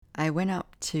went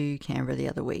up to Canberra the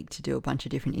other week to do a bunch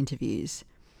of different interviews,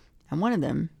 and one of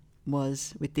them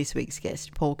was with this week's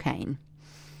guest, Paul Kane.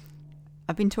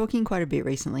 I've been talking quite a bit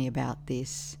recently about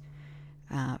this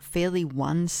fairly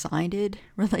one-sided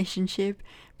relationship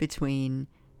between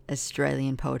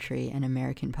Australian poetry and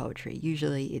American poetry.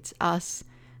 Usually it's us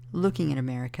looking at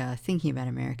America, thinking about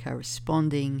America,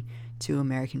 responding to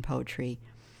American poetry.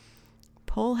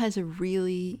 Paul has a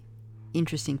really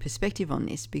interesting perspective on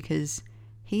this because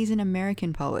he's an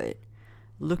American poet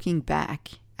looking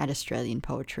back at Australian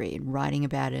poetry and writing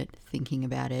about it, thinking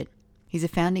about it. He's a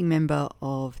founding member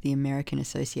of the American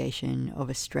Association of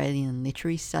Australian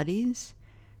Literary Studies.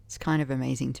 It's kind of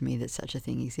amazing to me that such a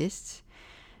thing exists.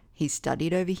 He's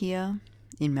studied over here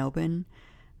in Melbourne.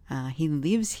 He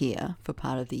lives here for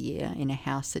part of the year in a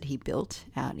house that he built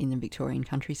out in the Victorian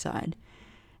countryside.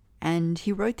 And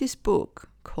he wrote this book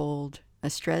called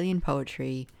Australian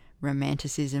Poetry,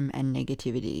 Romanticism and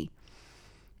Negativity,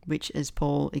 which, as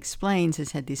Paul explains,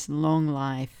 has had this long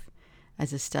life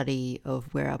as a study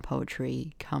of where our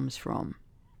poetry comes from.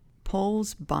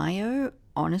 Paul's bio,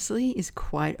 honestly, is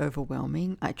quite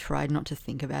overwhelming. I tried not to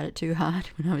think about it too hard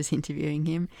when I was interviewing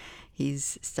him.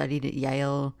 He's studied at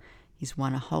Yale. He's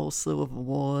won a whole slew of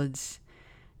awards.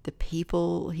 The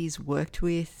people he's worked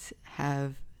with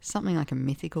have something like a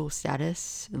mythical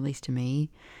status, at least to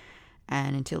me.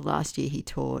 And until last year, he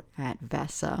taught at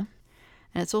Vassar.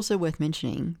 And it's also worth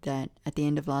mentioning that at the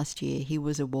end of last year, he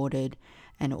was awarded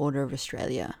an Order of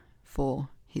Australia for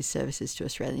his services to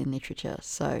Australian literature.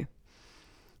 So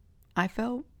I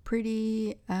felt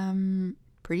pretty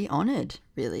honoured,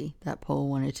 really, that Paul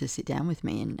wanted to sit down with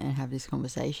me and have this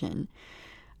conversation.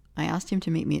 I asked him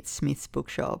to meet me at Smith's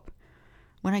bookshop.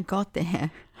 When I got there,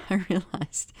 I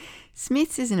realised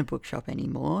Smith's isn't a bookshop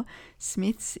anymore.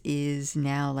 Smith's is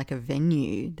now like a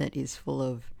venue that is full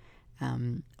of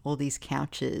all these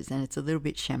couches, and it's a little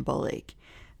bit shambolic.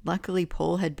 Luckily,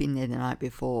 Paul had been there the night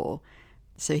before,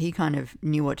 so he kind of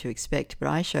knew what to expect, but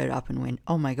I showed up and went,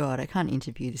 oh my God, I can't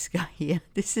interview this guy here.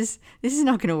 This is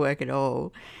not going to work at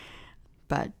all.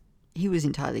 But he was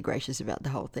entirely gracious about the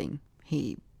whole thing.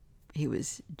 He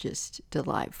was just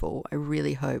delightful. I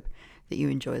really hope that you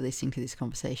enjoy listening to this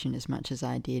conversation as much as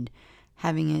I did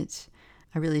having it.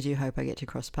 I really do hope I get to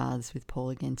cross paths with Paul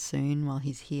again soon while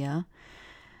he's here.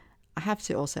 I have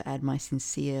to also add my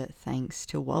sincere thanks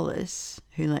to Wallace,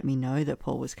 who let me know that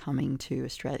Paul was coming to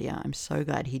Australia. I'm so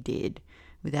glad he did.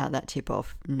 Without that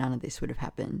tip-off, none of this would have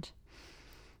happened.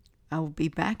 I will be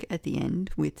back at the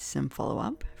end with some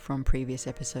follow-up from previous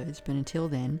episodes, but until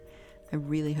then, I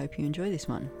really hope you enjoy this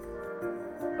one.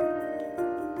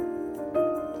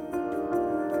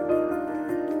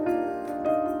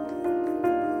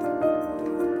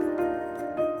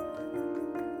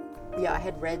 Yeah, I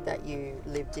had read that you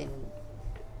lived in,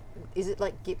 is it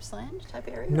like Gippsland type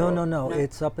area? No.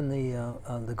 It's up in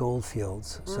the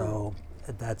goldfields. So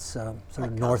that's sort like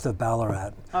of north of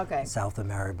Ballarat, south of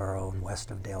Maryborough, and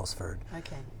west of Daylesford.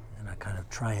 Okay. And a kind of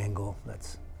triangle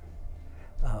that's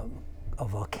a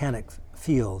volcanic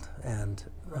field, and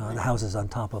the house is on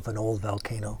top of an old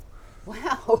volcano.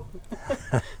 Wow,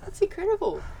 that's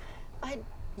incredible. I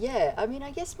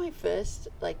guess my first,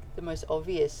 the most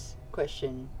obvious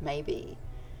question maybe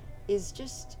is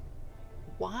just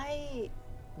why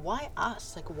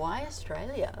us? Why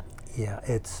Australia? Yeah,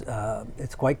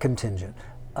 it's quite contingent.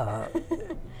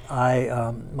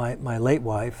 My late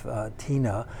wife,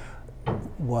 Tina,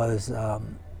 was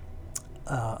an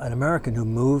American who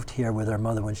moved here with her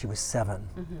mother when she was 7.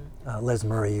 Mm-hmm. Les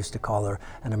Murray used to call her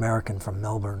an American from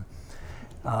Melbourne.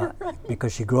 Right.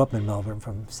 Because she grew up in Melbourne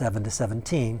from 7 to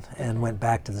 17 and went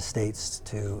back to the States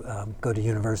to go to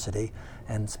university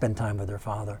and spend time with her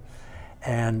father.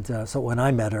 And so when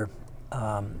I met her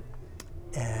in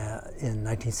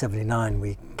 1979,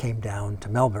 we came down to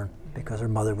Melbourne because her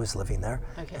mother was living there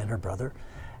and her brother.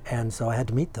 And so I had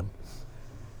to meet them.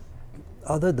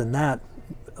 Other than that,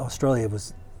 Australia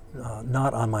was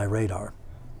not on my radar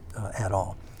at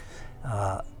all.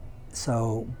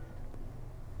 So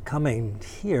coming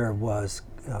here was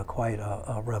quite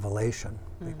a revelation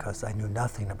because I knew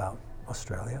nothing about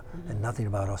Australia and nothing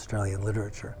about Australian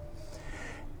literature.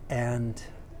 And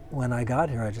when I got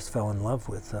here, I just fell in love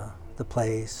with the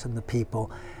place and the people,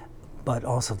 but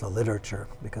also the literature,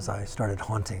 because I started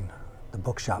haunting the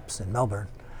bookshops in Melbourne.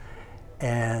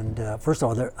 And first of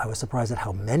all, I was surprised at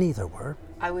how many there were.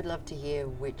 I would love to hear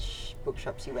which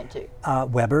bookshops you went to.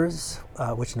 Weber's,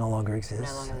 which no longer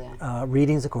exists. No longer there.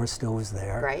 Readings, of course, still was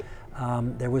there. Great.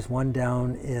 There was one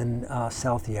down in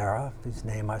South Yarra, whose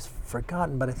name I've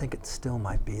forgotten, but I think it still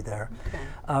might be there.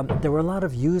 Okay. There were a lot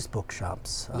of used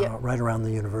bookshops Yep. right around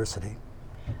the university.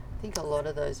 think a lot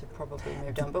of those have probably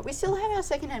moved on, but we still have our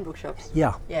secondhand bookshops.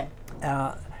 Yeah. Yeah.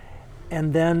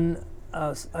 And then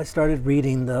I started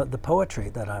reading the poetry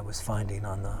that I was finding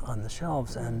on the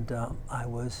shelves, and I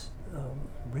was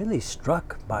really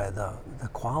struck by the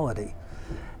quality,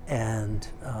 and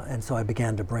so I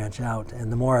began to branch out.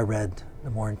 And the more I read,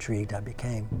 the more intrigued I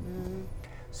became.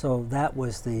 So that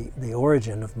was the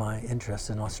origin of my interest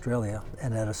in Australia.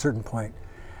 And at a certain point,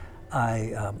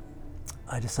 I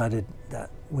decided that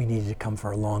we needed to come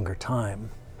for a longer time,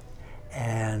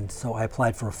 and so I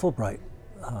applied for a Fulbright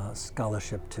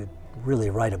scholarship to really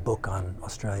write a book on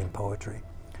Australian poetry,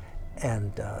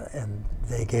 and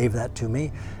they gave that to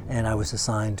me, and I was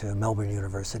assigned to Melbourne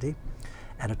University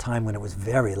at a time when it was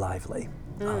very lively.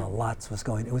 Lots was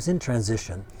going. It was in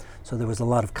transition, so there was a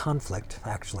lot of conflict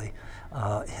actually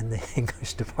in the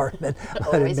English department,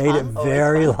 but it made it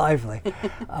very lively.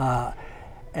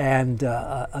 And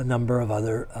a number of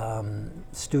other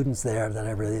students there that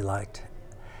I really liked.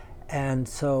 And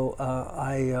so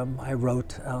I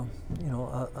wrote,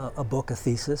 a book, a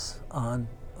thesis on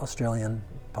Australian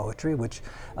poetry, which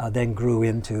then grew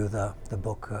into the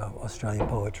book Australian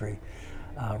Poetry,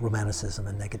 Romanticism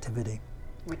and Negativity.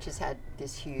 Which has had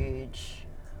this huge,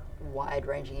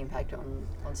 wide-ranging impact on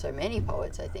so many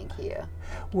poets, I think, here.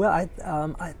 Well,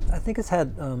 I think it's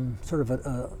had sort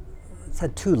of it's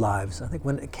had two lives. I think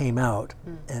when it came out,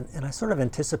 and I sort of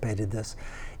anticipated this,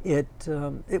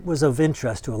 it was of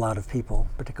interest to a lot of people,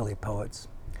 particularly poets,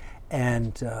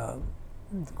 and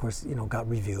of course, got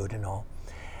reviewed and all.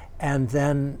 And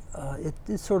then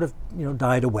it sort of,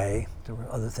 died away. There were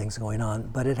other things going on,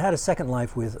 but it had a second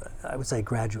life with, I would say,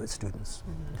 graduate students,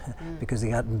 because they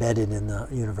got embedded in the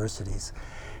universities.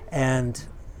 And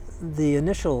the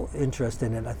initial interest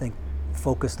in it, I think,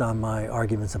 focused on my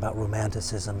arguments about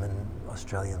romanticism in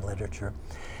Australian literature,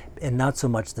 and not so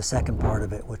much the second part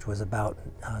of it, which was about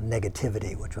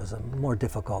negativity, which was a more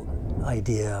difficult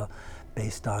idea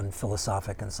based on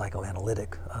philosophic and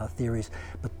psychoanalytic theories.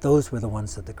 But those were the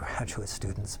ones that the graduate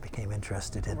students became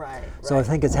interested in. Right, so I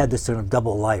think it's had this sort of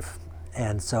double life.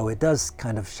 And so it does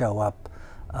kind of show up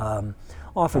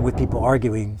often with people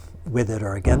arguing with it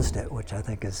or against it, which I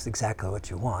think is exactly what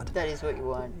you want. That is what you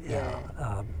want,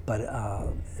 yeah. But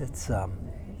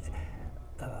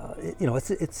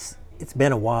it's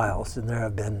been a while, so there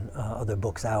have been other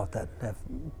books out that have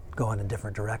gone in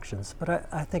different directions. But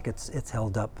I think it's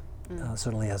held up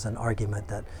certainly as an argument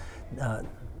that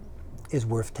is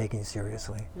worth taking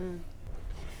seriously.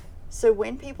 So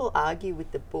when people argue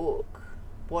with the book,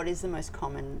 what is the most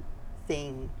common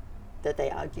thing that they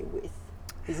argue with?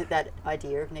 Is it that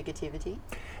idea of negativity?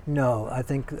 No, I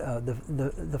think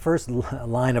the first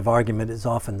line of argument is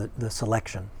often the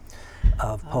selection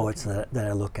of poets that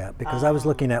I look at, because I was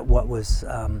looking at what was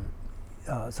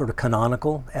sort of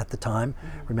canonical at the time.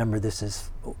 Remember, this is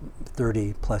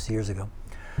 30 plus years ago.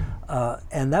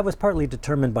 And that was partly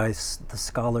determined by the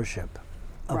scholarship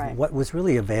of what was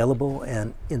really available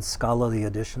and in scholarly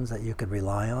editions that you could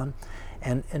rely on.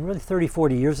 And really 30,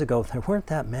 40 years ago, there weren't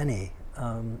that many.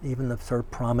 Even the sort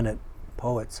of prominent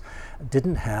poets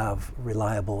didn't have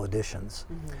reliable editions.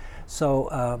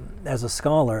 So as a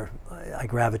scholar, I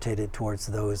gravitated towards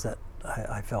those that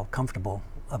I felt comfortable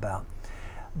about.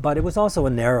 But it was also a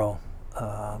narrow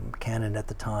canon at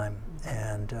the time,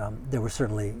 and there were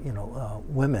certainly,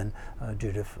 women,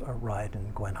 Judith Wright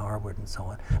and Gwen Harwood and so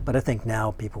on. But I think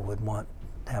now people would want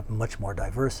to have much more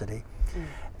diversity.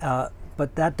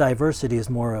 But that diversity is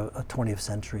more a 20th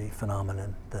century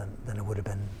phenomenon than it would have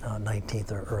been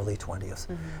 19th or early 20th,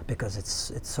 because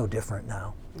it's so different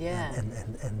now. Yeah.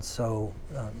 And so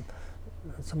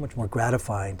much more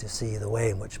gratifying to see the way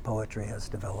in which poetry has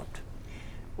developed.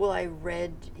 Well, I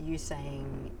read you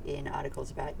saying in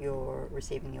articles about your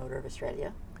receiving the Order of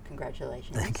Australia.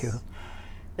 Congratulations. Thank you.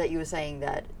 That you were saying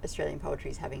that Australian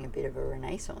poetry is having a bit of a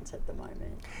renaissance at the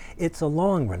moment. It's a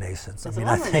long renaissance. It's a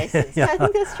long renaissance. Yeah, I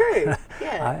think that's true.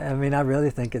 Yeah. I mean, I really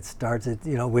think it started,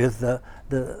 with the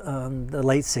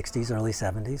late '60s, early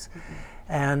 '70s,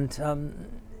 and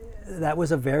that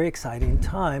was a very exciting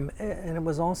time. And it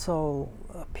was also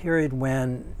a period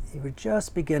when you were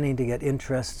just beginning to get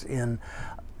interest in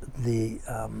the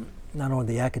not only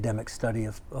the academic study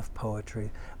of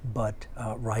poetry, but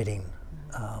writing.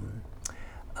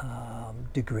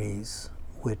 Degrees,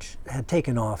 which had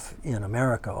taken off in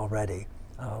America already,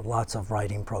 lots of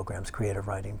writing programs, creative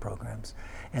writing programs,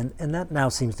 and that now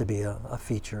seems to be a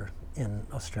feature in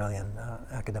Australian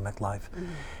academic life,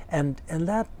 and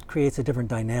that creates a different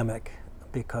dynamic,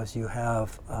 because you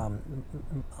have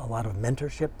a lot of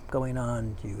mentorship going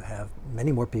on. You have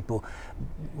many more people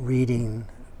reading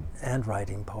and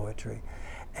writing poetry,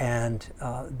 and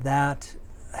that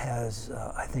has,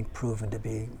 I think, proven to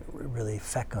be really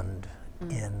fecund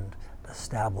in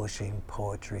establishing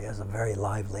poetry as a very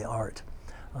lively art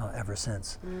ever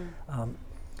since.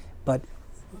 But,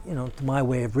 you know, to my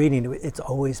way of reading it, it's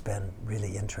always been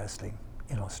really interesting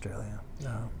in Australia.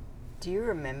 Do you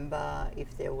remember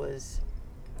if there was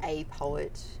a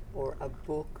poet or a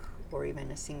book or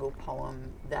even a single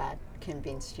poem that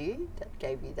convinced you, that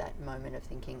gave you that moment of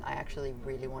thinking, I actually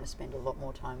really want to spend a lot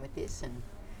more time with this? And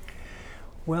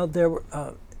well, there were,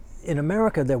 in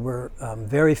America, there were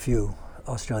very few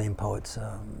Australian poets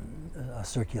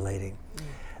circulating.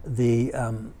 The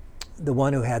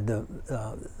one who had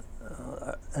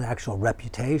an actual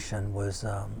reputation was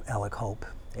Alec Hope,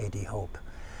 A.D. Hope.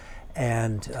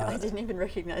 And I didn't even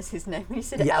recognize his name when you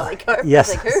said yeah, Alec Hope.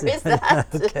 yes. I was like, who is that?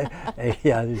 Okay.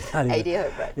 Yeah, he's not even- A.D.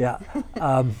 Hope, right? Yeah.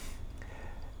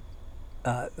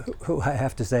 Who I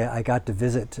have to say I got to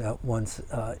visit once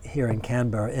here in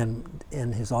Canberra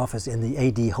in his office in the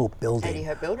A.D. Hope building. A.D.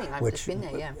 Hope building, I've just been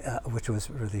there, yeah. Which was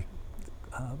really,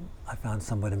 I found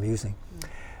somewhat amusing.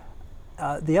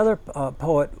 The other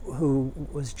poet who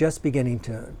was just beginning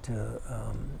to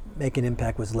make an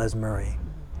impact was Les Murray.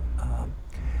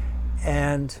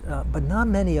 But not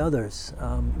many others.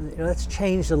 You know, that's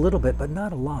changed a little bit, but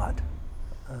not a lot.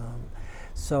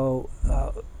 So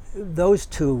those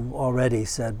two already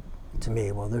said to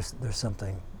me, well, there's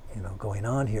something, you know, going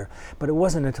on here. But it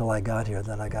wasn't until I got here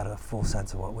that I got a full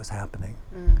sense of what was happening.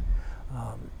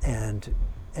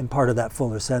 And part of that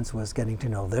fuller sense was getting to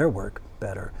know their work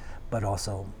better, but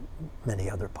also many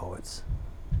other poets.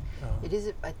 It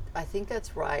is. I think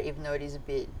that's right, even though it is a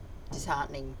bit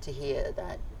disheartening to hear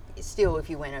that. Still, if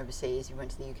you went overseas, you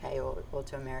went to the UK or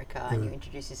to America, and you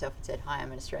introduced yourself and said, "Hi,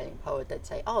 I'm an Australian poet," they'd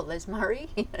say, "Oh, Les Murray."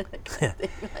 That kind of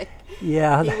thing. Like,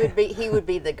 yeah, he would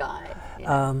be the guy. You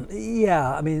know?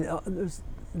 Yeah, I mean,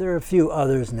 there are a few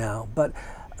others now, but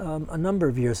a number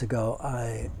of years ago,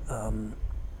 I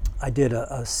did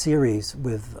a series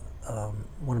with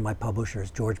one of my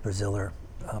publishers, George Braziller,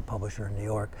 publisher in New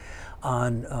York,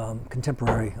 on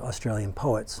contemporary Australian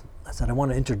poets. I said I want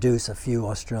to introduce a few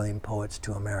Australian poets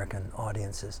to American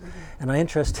audiences, and I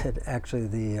interested actually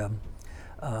the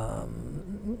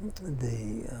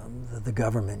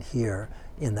government here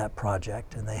in that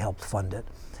project, and they helped fund it.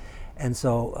 And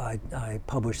so I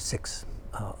published 6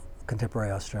 contemporary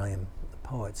Australian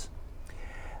poets,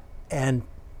 and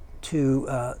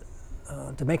to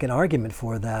make an argument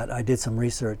for that, I did some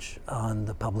research on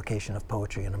the publication of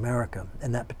poetry in America.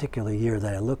 In that particular year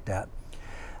that I looked at,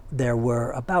 there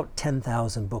were about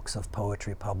 10,000 books of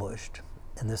poetry published,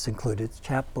 and this included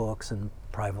chapbooks and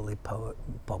privately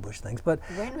published things. But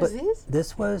when was this?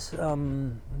 This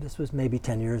was maybe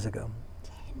 10 years ago.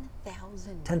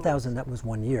 10,000. 10,000. That was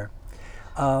one year.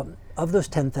 Of those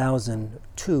 10,000,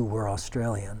 2 were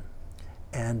Australian,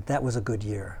 and that was a good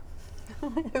year.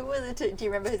 Who were the 2? Do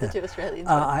you remember who the 2 Australians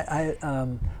were?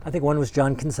 I think one was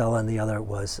John Kinsella, and the other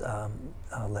was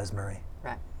Les Murray.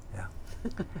 Right.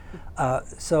 Yeah.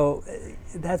 So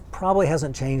that probably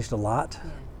hasn't changed a lot.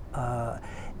 Yeah.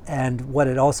 And what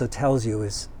it also tells you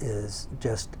is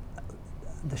just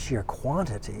the sheer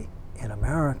quantity in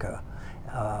America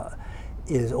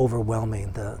is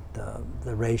overwhelming.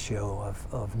 The ratio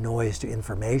of noise to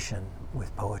information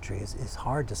with poetry is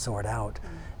hard to sort out.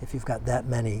 If you've got that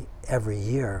many every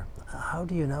year, how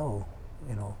do you know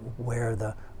where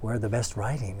the best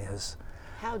writing is?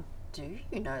 How do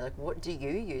you know? Like, what do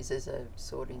you use as a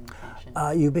sorting function?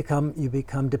 You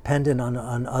become dependent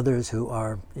on others who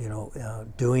are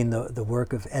doing the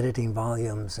work of editing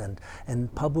volumes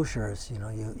and publishers.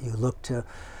 You look to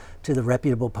the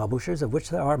reputable publishers, of which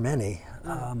there are many.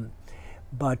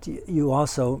 But you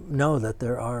also know that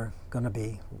there are going to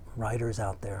be writers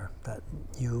out there that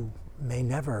you may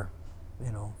never,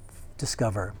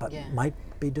 discover, but might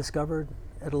be discovered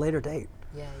at a later date.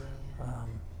 Yeah.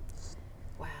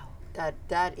 Wow,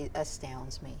 that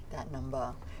astounds me, that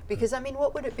number. Because I mean,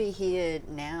 what would it be here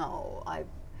now?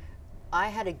 I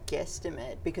had a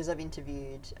guesstimate because I've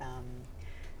interviewed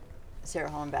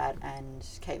Sarah Hollenbat and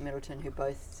Kate Middleton, who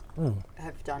both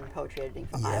have done poetry editing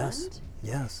for Ireland.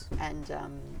 Yes. And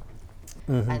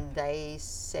they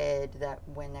said that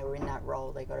when they were in that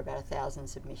role, they got about 1,000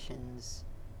 submissions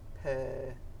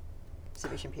per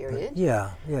submission period.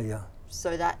 Yeah.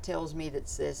 So that tells me that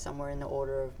there's somewhere in the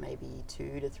order of maybe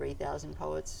 2,000 to 3,000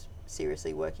 poets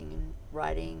seriously working and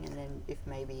writing, and then if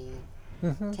maybe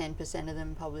 10% of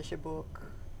them publish a book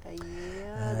a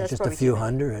year, that's just probably a few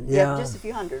hundred. Yeah, just a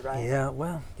few hundred, right? Yeah.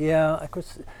 Well, yeah. Of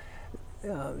course,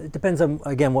 it depends on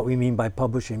again what we mean by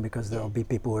publishing, because there'll be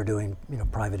people who are doing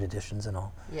private editions and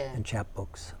all, and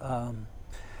chapbooks.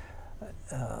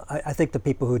 I think the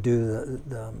people who do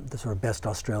the sort of best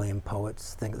Australian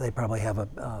poets think they probably have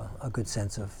a good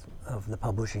sense of the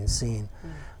publishing scene,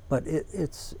 but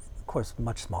it's of course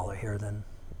much smaller here than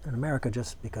in America,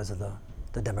 just because of the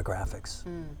demographics.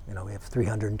 You know, we have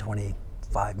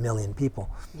 325 million people.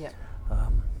 Yeah.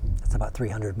 It's about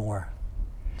 300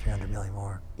 million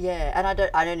more. Yeah, and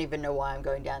I don't even know why I'm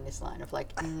going down this line of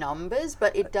like numbers,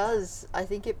 but it does. I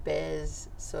think it bears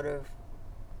sort of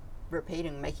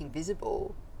repeating, making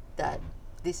visible that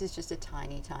this is just a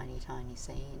tiny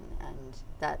scene, and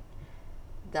that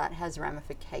has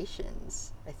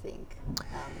ramifications, I think,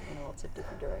 in lots of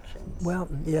different directions. Well,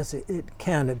 yes, it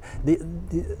can.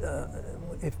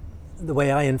 If the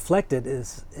way I inflect it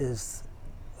is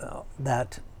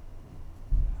that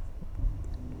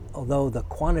although the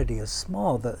quantity is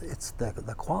small,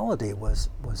 the quality was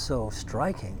so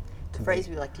striking. The phrase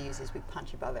we like to use is we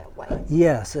punch above our weight.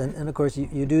 Yes, and of course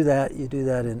you do that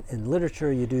in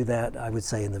literature, you do that, I would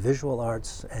say, in the visual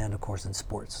arts, and of course in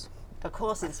sports. Of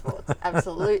course in sports,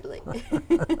 absolutely.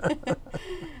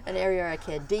 An area I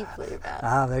care deeply about.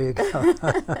 Ah, there you go.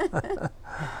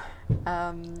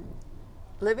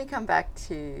 Let me come back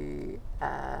to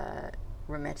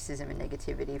romanticism and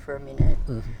negativity for a minute.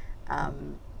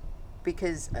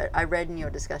 Because I read in your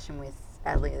discussion with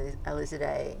Adley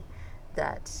Elizadeh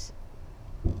that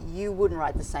you wouldn't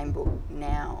write the same book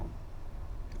now,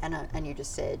 and you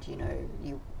just said, you know,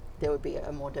 there would be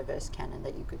a more diverse canon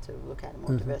that you could sort of look at, a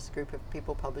more diverse group of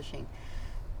people publishing.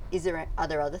 Are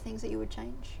there other things that you would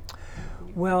change?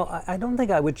 Well, I don't think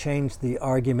I would change the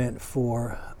argument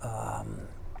for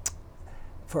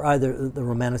either the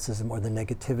romanticism or the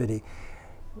negativity.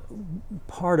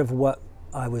 Part of what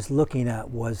I was looking at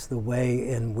was the way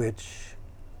in which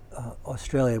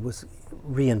Australia was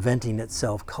reinventing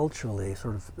itself culturally,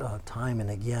 sort of time and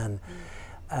again.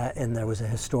 And there was a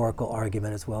historical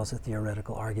argument as well as a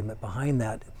theoretical argument behind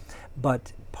that.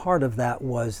 But part of that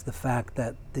was the fact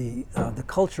that the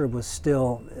culture was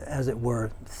still, as it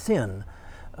were, thin,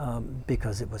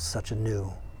 because it was such a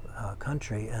new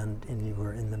country, and you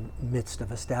were in the midst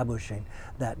of establishing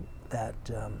that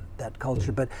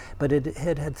culture. But it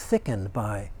had thickened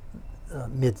by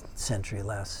mid-century,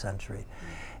 last century.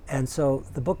 And so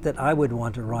the book that I would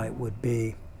want to write would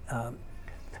be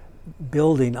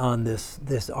building on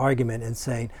this argument and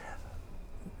saying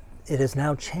it has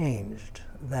now changed,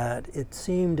 that it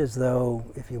seemed as though,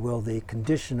 if you will, the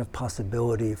condition of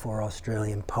possibility for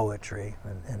Australian poetry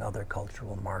and other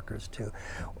cultural markers too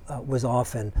was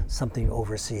often something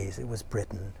overseas. It was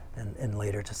Britain and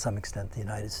later to some extent the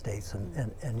United States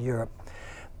and Europe.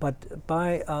 But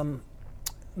by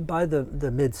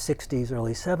the mid-60s,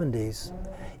 early 70s,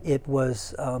 it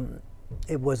was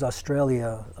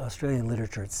Australian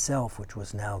literature itself, which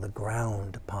was now the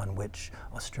ground upon which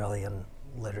Australian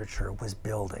literature was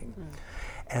building.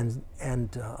 And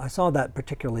I saw that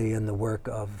particularly in the work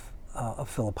of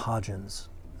Philip Hodgins,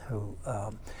 who,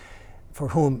 for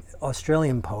whom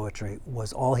Australian poetry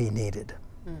was all he needed.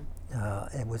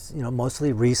 It was,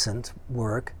 mostly recent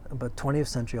work, but 20th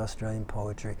century Australian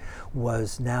poetry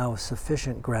was now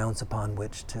sufficient grounds upon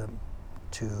which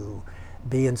to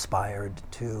be inspired,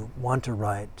 to want to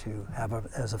write, to have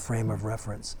as a frame of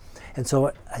reference. And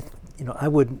so I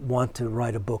would want to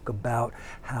write a book about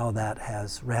how that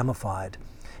has ramified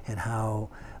and how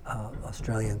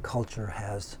Australian culture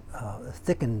has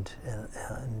thickened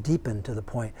and deepened to the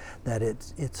point that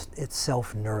it's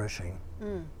self-nourishing.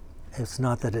 It's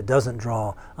not that it doesn't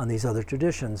draw on these other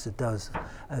traditions, it does,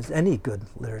 as any good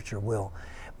literature will,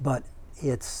 but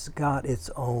it's got its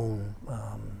own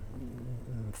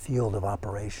field of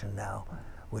operation now,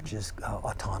 which is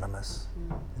autonomous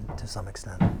to some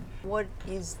extent. What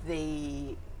is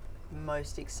the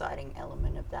most exciting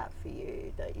element of that for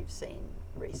you that you've seen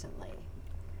recently?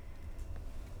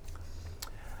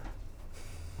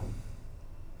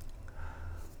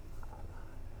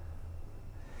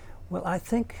 Well, I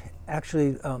think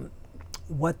actually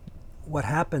what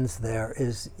happens there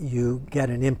is you get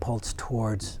an impulse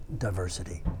towards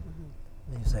diversity.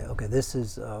 You say, okay, this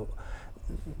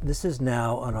is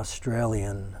now an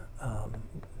Australian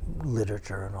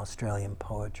literature, an Australian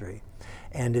poetry,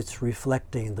 and it's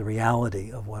reflecting the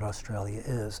reality of what Australia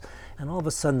is. And all of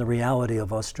a sudden, the reality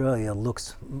of Australia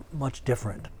looks much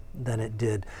different than it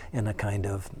did in a kind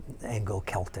of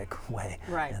Anglo-Celtic way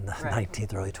in the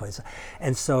 19th, early 20th.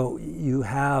 And so you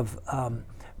have,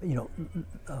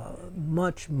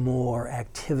 much more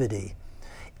activity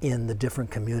in the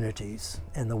different communities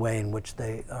and the way in which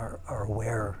they are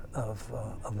aware of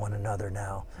one another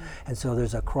now. And so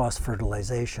there's a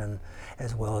cross-fertilization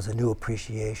as well as a new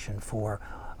appreciation for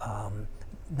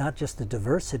not just the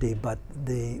diversity, but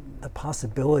the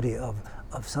possibility of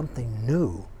something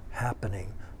new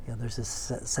happening. You know, there's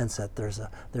this sense that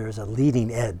there's a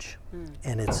leading edge,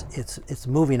 and it's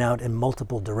moving out in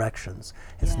multiple directions.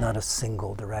 It's not a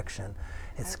single direction.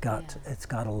 It's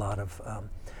got a lot of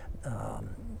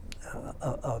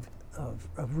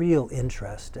real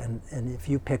interest, and if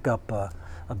you pick up a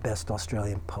Best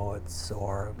Australian Poets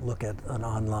or look at an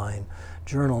online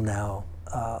journal now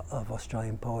of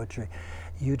Australian poetry,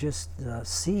 you just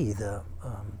see the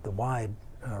wide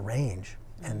range,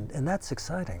 and that's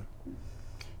exciting.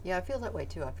 Yeah, I feel that way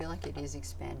too. I feel like it is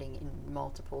expanding in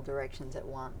multiple directions at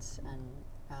once, and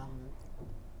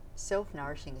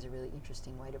self-nourishing is a really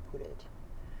interesting way to put it.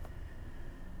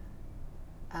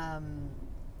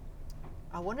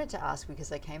 I wanted to ask,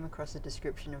 because I came across a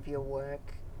description of your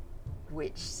work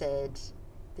which said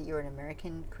that you're an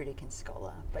American critic and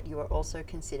scholar, but you are also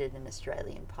considered an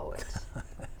Australian poet.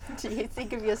 Do you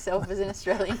think of yourself as an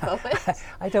Australian poet?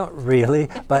 I don't really,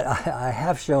 but I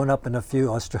have shown up in a few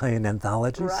Australian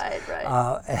anthologies. Right.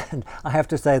 And I have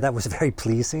to say that was very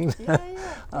pleasing. Yeah.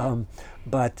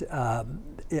 But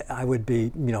I would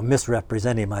be,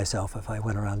 misrepresenting myself if I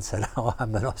went around and said, "Oh,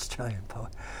 I'm an Australian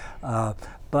poet."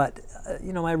 But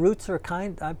my roots are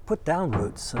I put down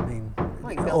roots. I mean,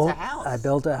 well, you built a house. I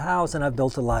built a house, and I've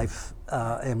built a life.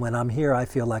 And when I'm here, I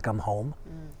feel like I'm home.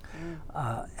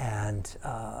 And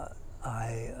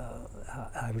I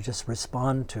would just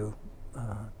respond to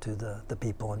the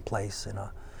people and place in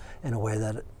a way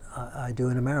that I do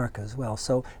in America as well.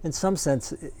 So in some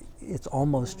sense, it's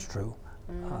almost true.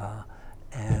 But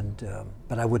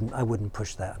I wouldn't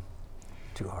push that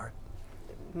too hard.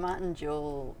 Martin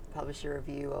Jewell published a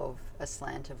review of A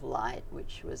Slant of Light,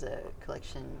 which was a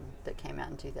collection that came out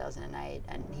in 2008,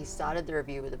 and he started the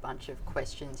review with a bunch of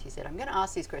questions. He said, I'm going to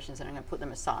ask these questions and I'm going to put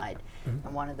them aside.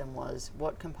 And one of them was,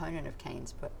 what component of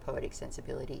Cain's poetic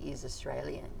sensibility is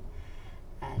Australian?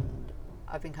 And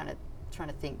I've been kind of trying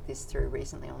to think this through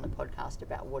recently on the podcast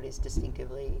about what is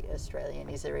distinctively Australian.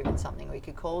 Is there even something we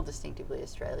could call distinctively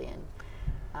Australian?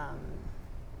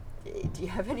 Do you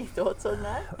have any thoughts on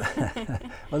that?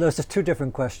 Well, those are two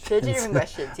different questions. Two different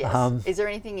questions, yes. Is there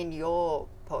anything in your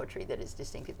poetry that is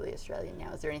distinctively Australian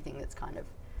now? Is there anything that's kind of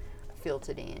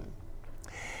filtered in?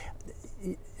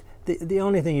 The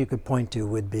only thing you could point to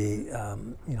would be,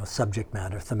 subject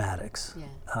matter, thematics.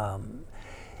 Yeah.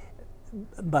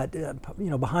 But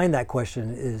behind that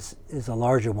question is a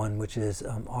larger one, which is,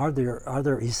 are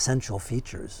there essential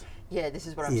features? Yeah, this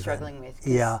is what I'm struggling with.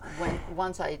 Yeah.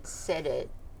 Once I said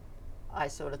it, I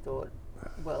sort of thought,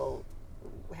 well,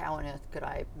 how on earth could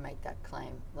I make that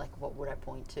claim? Like, what would I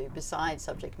point to besides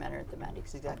subject matter and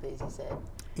thematics, exactly as you said?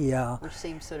 Yeah. Which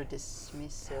seems sort of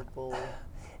dismissible.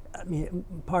 I mean,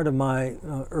 part of my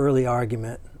early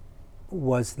argument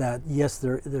was that, yes,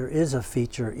 there is a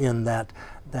feature in that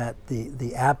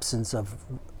the absence of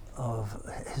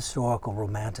historical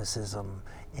romanticism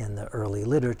in the early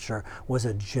literature was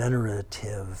a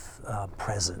generative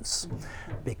presence,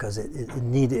 because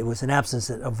it was an absence,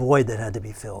 a void that had to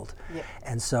be filled. Yep.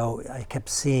 And so I kept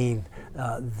seeing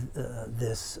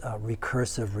this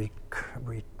recursive,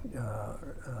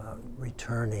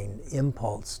 returning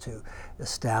impulse to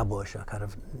establish a kind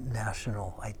of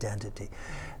national identity.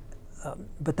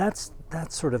 But that's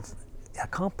sort of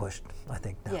accomplished, I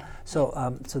think, now. Yeah. So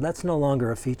so that's no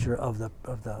longer a feature of the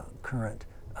current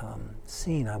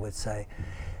scene, I would say.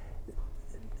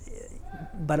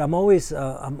 But I'm always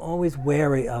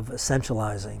wary of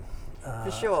essentializing.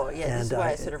 For sure, yeah. This is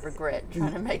why I sort of regret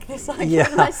trying to make this argument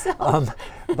yeah, myself.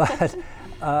 But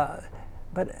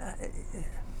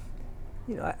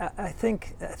I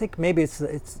think maybe it's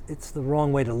the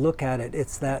wrong way to look at it.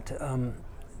 It's that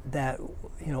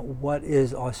what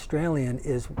is Australian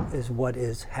is what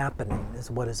is happening, is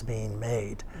what is being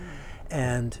made,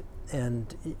 and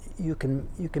you can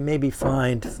maybe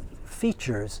find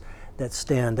features that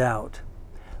stand out,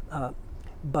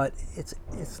 but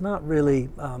it's not really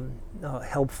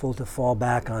helpful to fall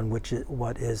back on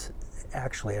what is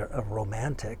actually a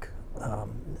romantic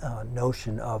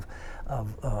notion of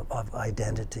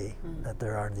identity, that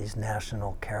there are these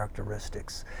national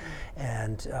characteristics,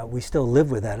 and we still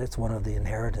live with that. It's one of the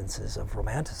inheritances of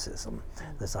Romanticism,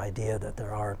 this idea that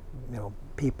there are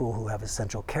people who have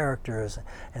essential characters,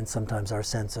 and sometimes our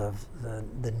sense of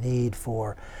the need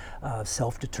for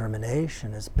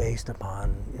self-determination is based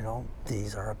upon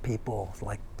these are people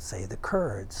like, say, the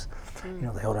Kurds.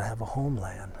 They ought to have a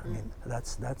homeland. I mean,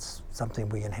 that's something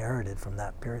we inherited from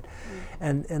that period,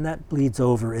 and that bleeds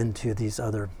over into these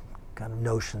other kind of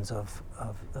notions of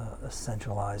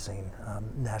essentializing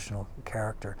national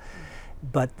character.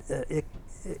 but it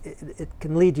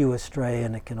can lead you astray,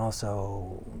 and it can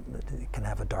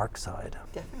have a dark side.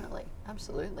 Definitely,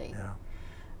 absolutely. Yeah.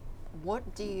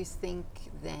 What do you think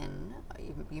then,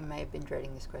 you may have been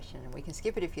dreading this question, and we can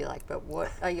skip it if you like, but what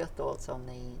are your thoughts on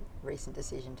the recent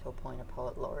decision to appoint a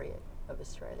Poet Laureate of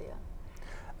Australia?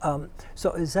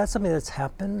 So is that something that's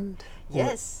happened?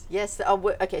 Yes.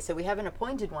 Okay, so we haven't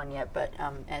appointed one yet, but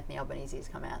Anthony Albanese has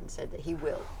come out and said that he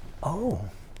will. Oh,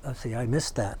 let's see, I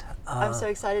missed that. I'm so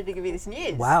excited to give you this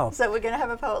news. Wow. So we're going to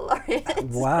have a Poet Laureate.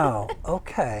 Wow,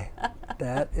 okay.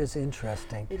 That is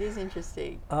interesting. It is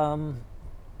interesting.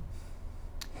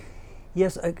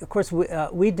 Yes, of course,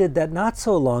 we did that not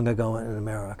so long ago in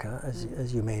America,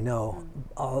 as you may know.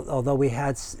 Although we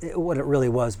had, what it really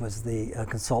was the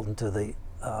consultant to the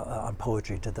on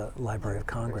poetry to the Library of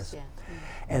Congress, yeah.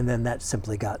 And then that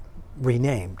simply got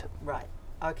renamed. Right.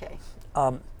 Okay.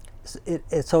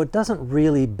 So it doesn't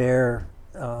really bear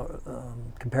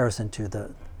comparison to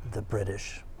the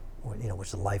British, which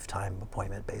is a lifetime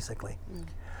appointment basically.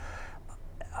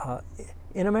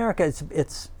 In America,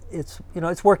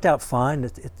 it's worked out fine.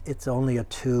 It's only a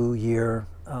 2-year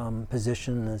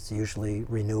position. It's usually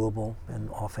renewable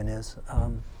and often is.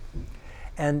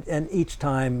 And each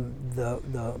time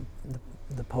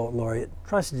the Poet Laureate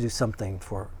tries to do something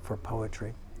for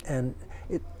poetry, and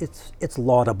it's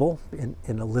laudable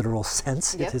in a literal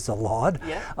sense. Yep. It is a laud.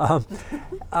 Yeah.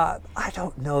 I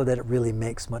don't know that it really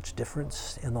makes much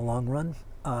difference in the long run.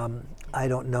 I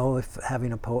don't know if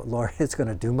having a Poet Laureate is going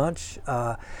to do much.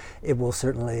 It will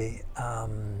certainly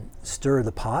stir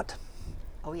the pot.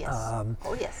 Oh yes.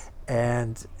 Oh yes.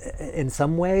 And in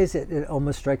some ways, it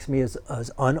almost strikes me as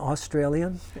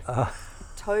un-Australian.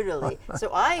 Totally.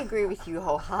 So I agree with you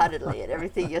wholeheartedly at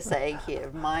everything you're saying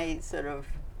here. I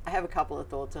have a couple of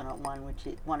thoughts on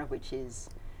it. One of which is,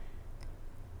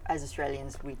 as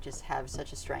Australians, we just have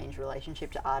such a strange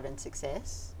relationship to art and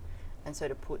success. And so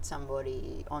to put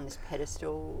somebody on this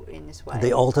pedestal in this way.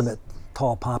 The ultimate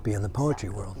tall poppy in the poetry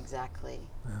world. Exactly.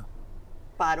 Yeah.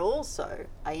 But also,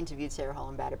 I interviewed Sarah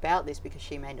Hollenbad about this because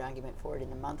she made an argument for it in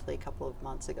the Monthly a couple of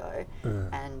months ago.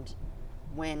 And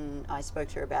when I spoke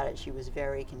to her about it, she was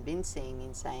very convincing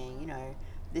in saying,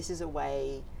 this is a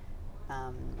way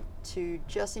to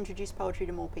just introduce poetry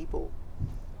to more people.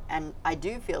 And I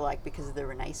do feel like because of the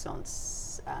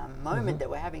Renaissance moment that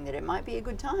we're having, that it might be a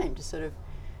good time to sort of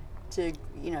take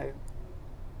it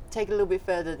a little bit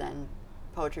further than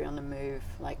poetry on the move,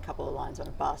 like a couple of lines on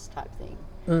a bus type thing.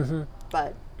 Mm-hmm.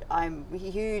 But I'm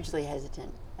hugely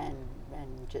hesitant and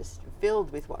just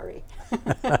filled with worry.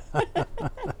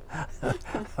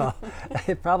 Well,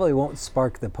 it probably won't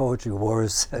spark the poetry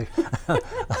wars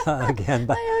again.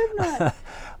 But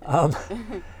I hope not.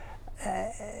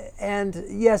 And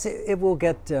yes, it will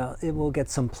get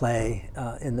some play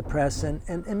in the press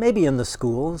and maybe in the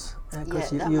schools,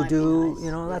 because you do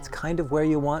nice. That's kind of where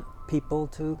you want people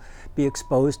to be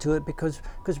exposed to it, because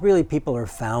really people are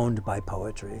found by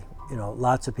poetry.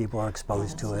 Lots of people are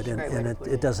exposed to it, and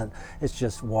it doesn't. It's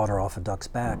just water off a duck's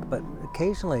back. But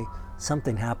occasionally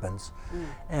something happens,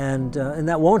 and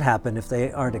that won't happen if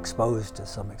they aren't exposed to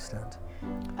some extent.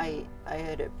 I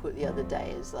heard it put the other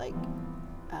day as like.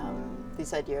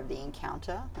 This idea of the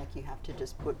encounter, like you have to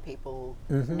just put people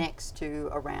next to,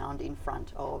 around, in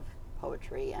front of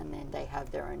poetry, and then they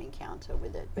have their own encounter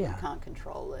with it, but you can't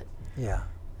control it. Yeah.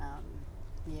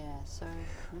 So.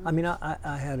 I mean,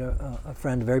 I had a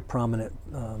friend, a very prominent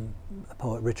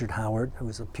poet, Richard Howard, who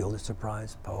was a Pulitzer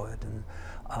Prize poet, and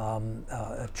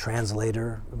a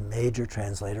translator, a major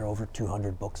translator, over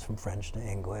 200 books from French to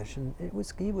English, and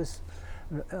he was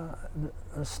an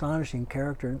astonishing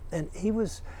character, and he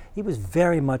was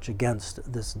very much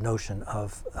against this notion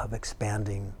of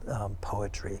expanding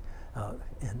poetry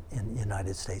in the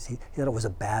United States. He thought it was a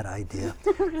bad idea.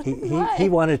 He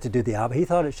wanted to do the opposite. He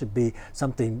thought it should be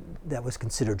something that was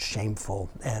considered shameful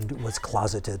and was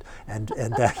closeted, and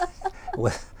that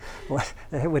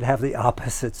it would have the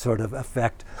opposite sort of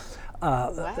effect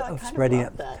of spreading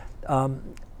it.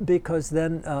 Because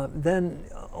then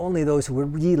only those who were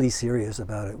really serious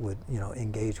about it would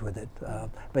engage with it.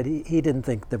 But he didn't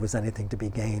think there was anything to be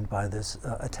gained by this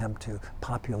attempt to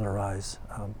popularize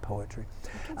poetry.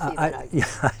 I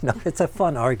know it's a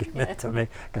fun argument to me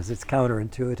because it's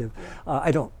counterintuitive.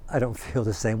 I don't feel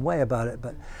the same way about it,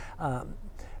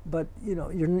 but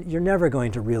you're never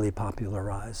going to really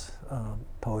popularize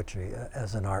poetry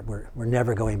as an art. We're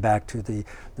never going back to the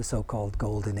so-called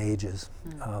golden ages.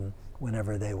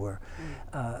 Whenever they were,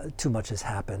 too much has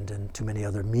happened, and too many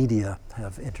other media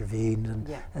have intervened,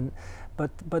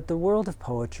 but the world of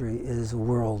poetry is a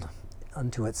world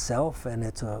unto itself, and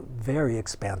it's a very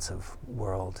expansive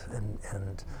world,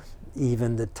 and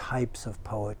even the types of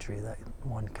poetry that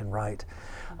one can write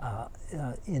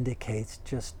indicates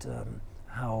just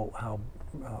how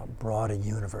broad a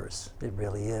universe it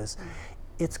really is.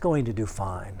 It's going to do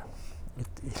fine.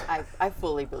 I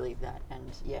fully believe that,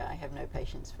 and yeah, I have no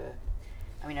patience for.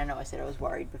 I mean, I know I said I was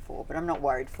worried before, but I'm not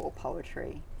worried for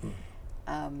poetry.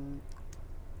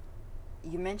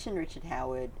 You mentioned Richard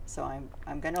Howard, so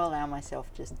I'm going to allow myself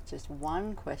just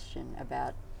one question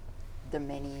about the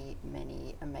many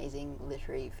amazing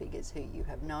literary figures who you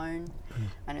have known.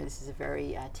 I know this is a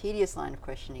very tedious line of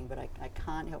questioning, but I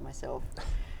can't help myself.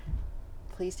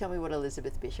 Please tell me what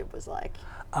Elizabeth Bishop was like.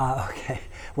 Okay.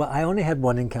 Well, I only had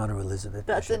one encounter with Elizabeth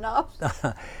That's Bishop.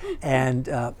 enough. And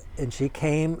she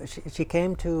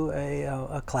came to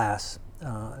a class.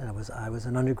 I was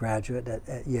an undergraduate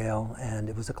at Yale, and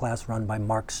it was a class run by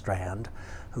Mark Strand,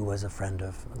 who was a friend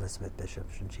of Elizabeth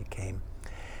Bishop's, and she came.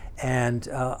 And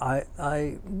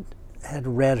I had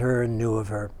read her and knew of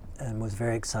her and was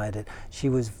very excited. She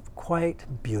was quite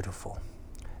beautiful.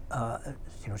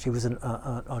 She was an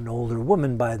older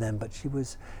woman by then, but she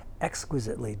was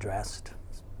exquisitely dressed,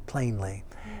 plainly.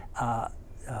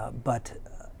 But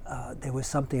there was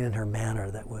something in her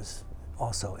manner that was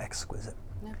also exquisite.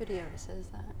 Nobody ever says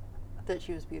that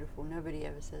she was beautiful. Nobody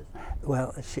ever says that.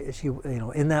 Well, she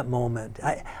in that moment,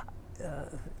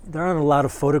 there aren't a lot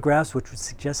of photographs which would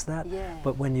suggest that. Yeah.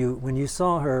 But when you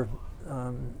saw her,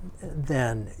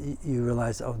 then you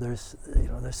realize, oh, there's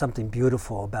something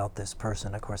beautiful about this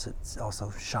person. Of course, it's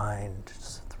also shined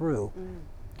through.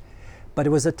 But it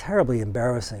was a terribly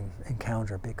embarrassing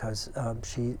encounter because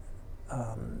she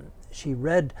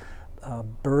read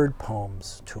bird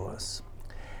poems to us.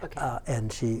 Okay.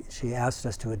 And she asked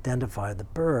us to identify the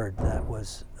bird that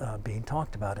was being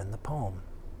talked about in the poem.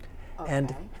 Okay.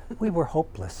 And we were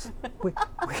hopeless.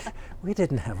 We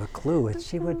didn't have a clue. And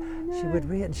she would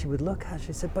read and she would look at it.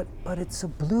 She said, but it's a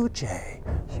blue jay.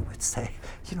 She would say,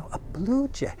 a blue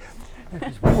jay.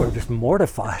 And we were just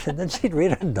mortified. And then she'd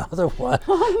read another one.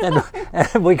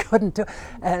 And we couldn't do it.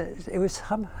 And it was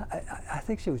I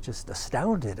think she was just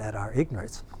astounded at our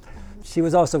ignorance. She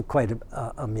was also quite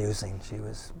amusing. She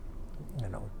was,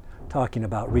 talking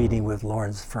about reading with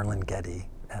Lawrence Ferlinghetti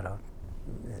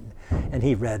and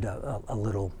he read a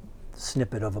little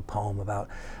snippet of a poem about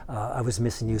I was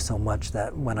missing you so much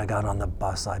that when I got on the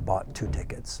bus I bought 2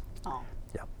 tickets. Oh.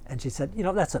 Yeah, and she said,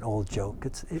 that's an old joke.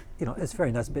 It's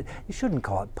very nice, but you shouldn't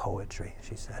call it poetry.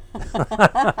 She said.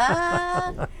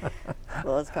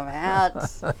 Well, it's come out.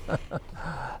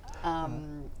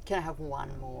 Can I have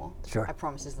one more? Sure. I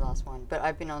promise this is the last one. But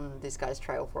I've been on this guy's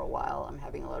trail for a while. I'm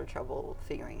having a lot of trouble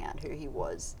figuring out who he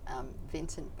was.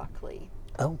 Vincent Buckley.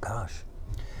 Oh gosh.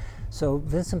 So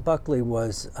Vincent Buckley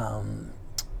was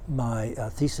my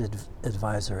thesis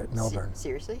advisor at Melbourne.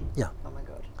 Seriously? Yeah. Oh my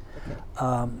God.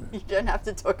 Okay. You don't have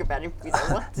to talk about him if you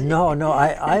don't want to. No.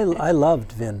 I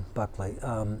loved Vin Buckley.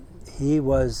 He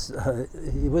was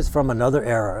from another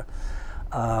era,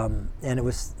 and it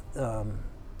was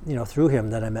through him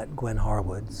that I met Gwen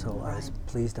Harwood. So I was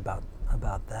pleased about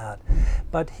that.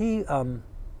 But he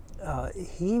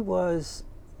was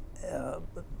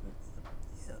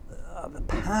a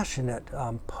passionate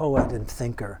poet and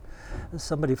thinker,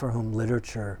 somebody for whom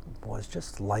literature was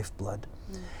just lifeblood.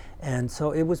 And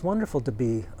so it was wonderful to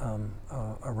be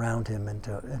around him and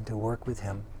to work with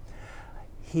him.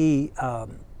 He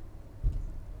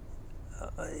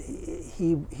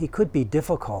could be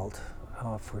difficult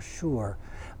for sure,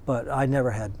 but I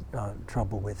never had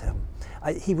trouble with him.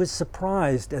 He was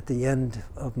surprised at the end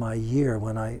of my year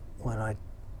when I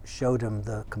showed him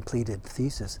the completed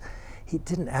thesis. He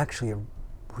didn't actually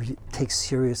take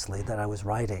seriously that I was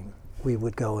writing. We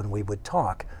would go and we would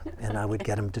talk, and I would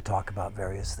get him to talk about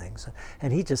various things.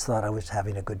 And he just thought I was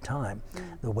having a good time,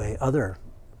 the way other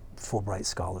Fulbright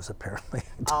scholars apparently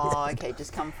did. Oh, okay,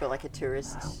 just come for like a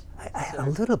tourist. A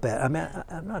little bit. I mean,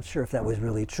 I'm not sure if that was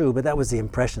really true, but that was the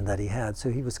impression that he had. So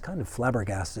he was kind of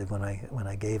flabbergasted when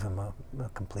I gave him a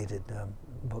completed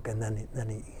book, and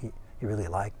then he really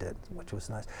liked it, which was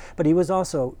nice. But he was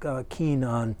also keen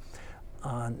on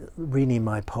reading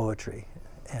my poetry,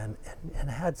 and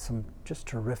had some just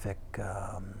terrific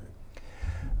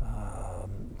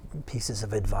pieces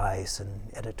of advice and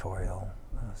editorial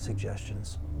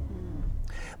suggestions.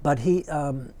 But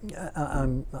I'm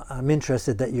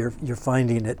interested that you're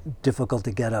finding it difficult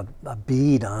to get a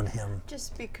bead on him.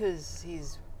 Just because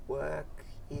his work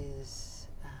is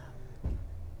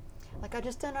I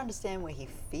just don't understand where he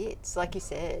fits. Like you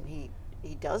said, he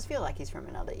does feel like he's from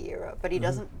another era, but he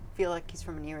doesn't feel like he's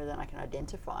from an era that I can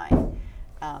identify.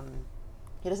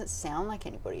 He doesn't sound like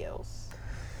anybody else,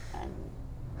 and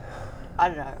I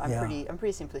don't know. Yeah. I'm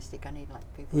pretty simplistic. I need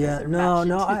like people. Yeah, to no, match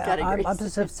no. into categories. I'm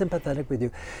just sympathetic with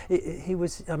you. He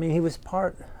was. I mean, he was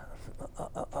part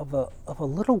of a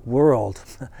little world,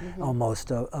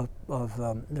 almost of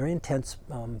very intense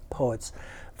poets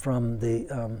from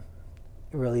the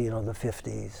really, the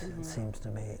 50s. It seems to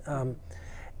me,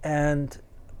 and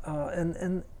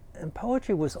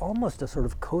poetry was almost a sort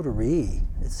of coterie.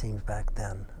 It seems back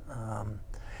then.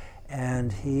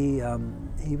 And he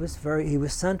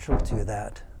was central to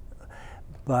that,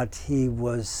 but he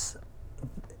was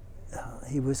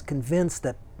convinced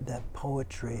that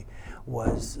poetry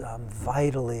was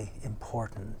vitally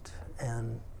important,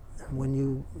 and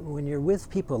when you're with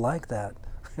people like that,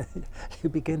 you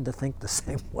begin to think the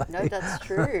same way. No, that's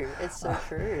true. It's so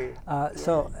true.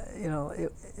 So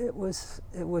it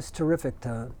was terrific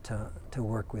to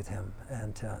work with him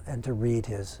and to read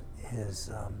his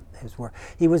work.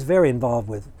 He was very involved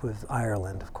with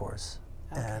Ireland, of course,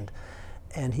 Okay.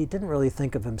 and he didn't really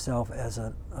think of himself as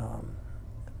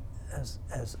as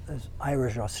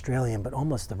Irish Australian, but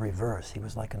almost the reverse. He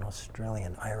was like an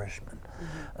Australian Irishman.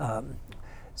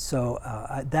 So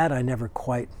that I never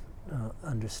quite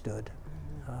understood.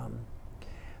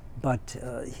 But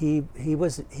he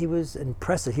was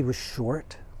impressive. He was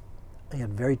short. He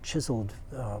had very chiseled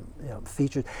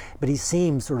features, but he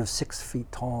seemed sort of 6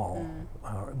 feet tall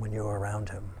when you were around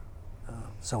him.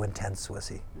 So intense was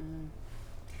he.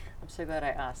 I'm so glad I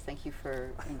asked. Thank you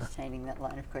for entertaining that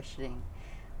line of questioning.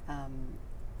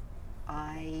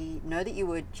 I know that you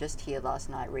were just here last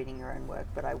night reading your own work,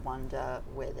 but I wonder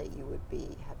whether you would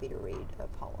be happy to read a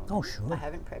poem. Oh, sure. I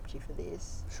haven't prepped you for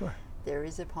this. Sure. There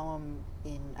is a poem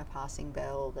in A Passing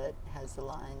Bell that has the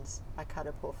lines, "I cut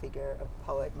a poor figure, a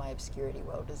poet, my obscurity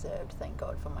well deserved, thank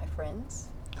God for my friends."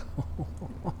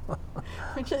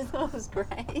 Which I thought was great.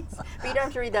 But you don't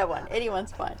have to read that one.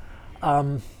 Anyone's fine.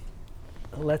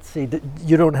 Let's see.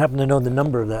 You don't happen to know the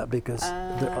number of that because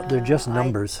they're just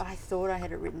numbers. I thought I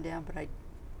had it written down, but I'm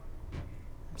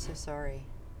so sorry.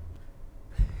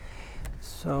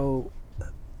 So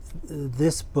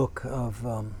this book of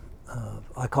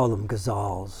I call them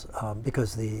ghazals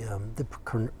because the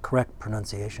correct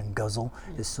pronunciation ghazal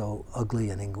is so ugly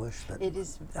in English that It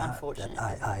is unfortunate.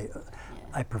 that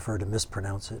I prefer to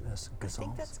mispronounce it as I ghazals.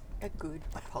 think that's a good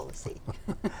policy.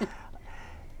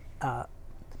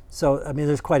 So I mean,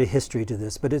 there's quite a history to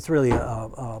this, but it's really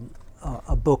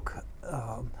a book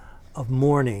of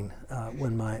mourning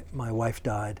when my wife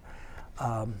died.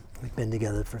 We've been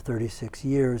together for 36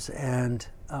 years, and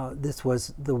this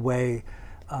was the way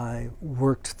I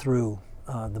worked through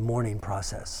the mourning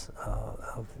process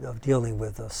of dealing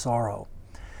with sorrow,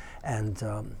 and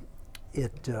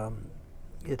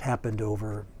it happened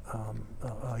over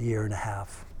a year and a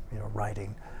half.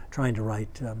 Trying to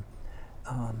write,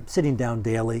 sitting down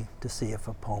daily to see if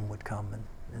a poem would come,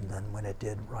 and then when it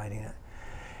did, writing it.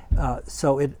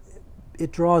 So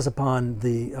it draws upon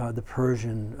the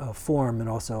Persian form and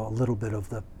also a little bit of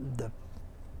the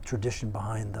tradition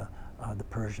behind the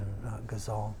Persian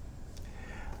ghazal.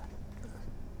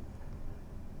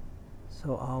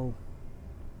 So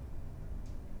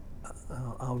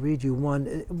I'll read you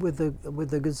one with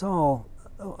the ghazal.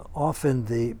 Often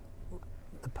the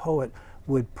poet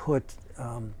would put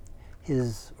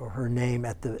his or her name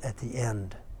at the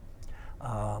end,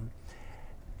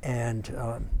 and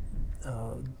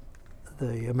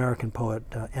the American poet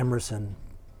Emerson,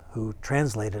 who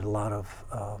translated a lot of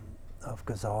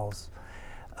ghazals,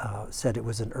 said it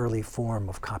was an early form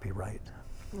of copyright.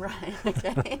 Right,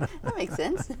 okay. That makes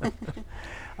sense.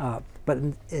 But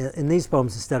in these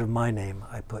poems, instead of my name,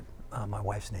 I put my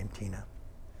wife's name, Tina.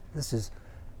 This is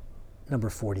number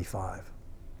 45.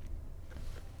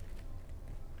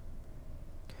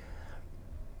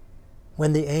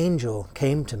 When the angel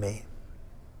came to me,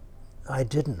 I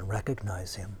didn't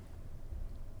recognize him.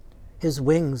 His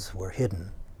wings were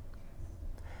hidden.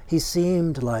 He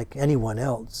seemed like anyone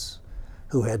else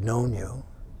who had known you,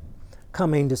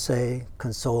 coming to say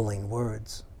consoling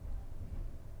words.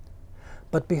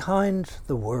 But behind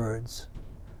the words,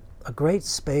 a great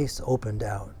space opened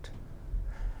out,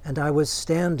 and I was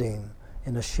standing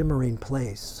in a shimmering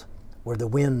place where the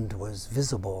wind was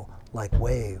visible like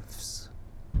waves.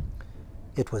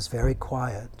 It was very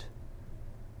quiet,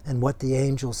 and what the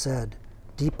angel said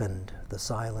deepened the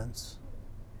silence.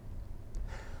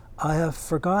 I have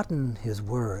forgotten his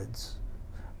words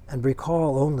and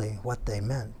recall only what they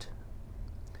meant.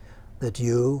 That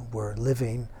you were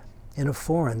living in a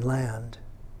foreign land,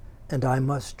 and I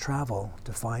must travel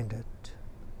to find it.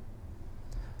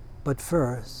 But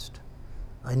first,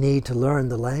 I need to learn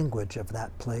the language of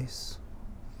that place,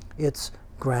 its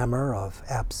grammar of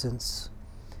absence,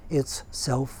 its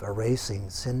self-erasing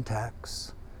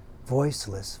syntax,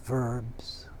 voiceless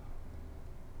verbs.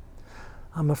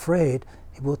 I'm afraid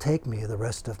it will take me the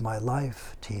rest of my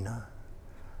life, Tina.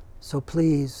 So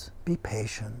please be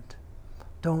patient.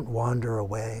 Don't wander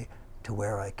away to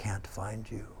where I can't find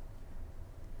you.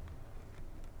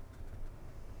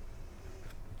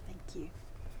 Thank you.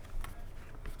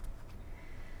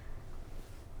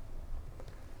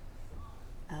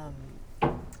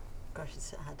 Gosh,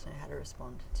 it's hard to know how to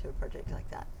respond to a project like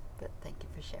that, but thank you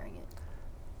for sharing it.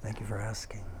 Thank you for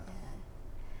asking.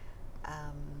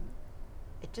 Yeah.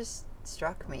 It just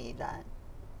struck me that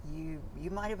you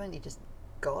might have only just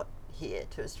got here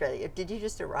to Australia. Did you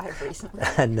just arrive recently?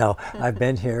 No, I've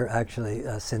been here actually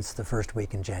since the first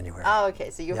week in January. Oh, okay.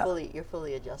 So you're Yeah.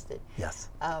 fully adjusted. Yes.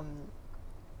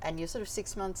 And you're sort of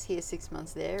 6 months here, 6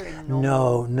 months there in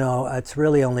normal. No, it's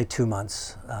really only 2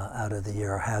 months out of the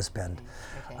year, or has been.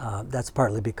 Okay. That's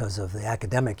partly because of the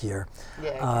academic year.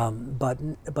 Yeah.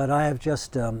 Okay. But I have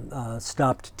just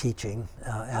stopped teaching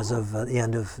as of the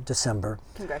end of December.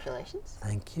 Congratulations.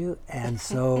 Thank you. And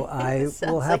so I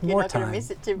Sounds will have like more you're not time. going to miss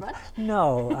it too much.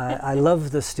 No, I love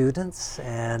the students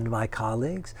and my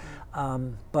colleagues,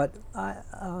 but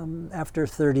after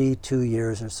 32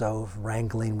 years or so of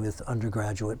wrangling with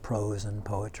undergraduate prose and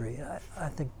poetry, I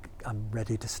think I'm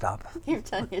ready to stop. You've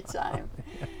done your time.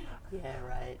 Yeah,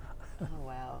 right. Oh,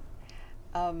 wow.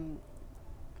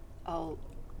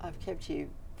 I've kept you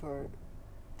for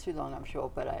too long, I'm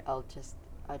sure, but I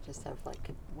just have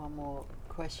like one more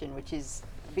question, which is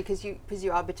because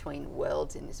you are between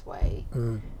worlds in this way.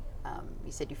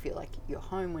 You said you feel like you're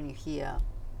home when you're here,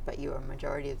 but you're a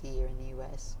majority of the year in the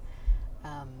US.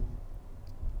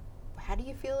 How do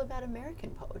you feel about American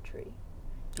poetry?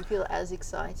 Do you feel as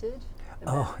excited?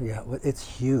 Oh, yeah, well, it's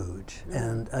huge.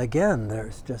 And again,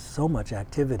 there's just so much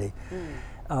activity,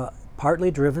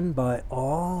 partly driven by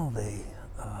all the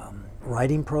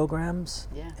writing programs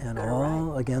and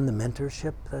all, again, the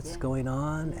mentorship that's going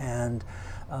on, and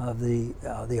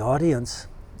the audience,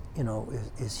 you know,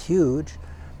 is huge.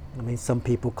 I mean, some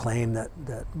people claim that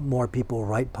more people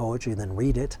write poetry than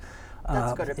read it.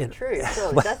 That's got to be true.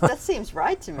 Surely. That seems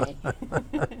right to me.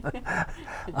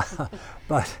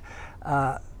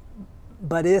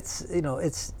 But it's, you know,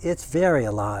 it's very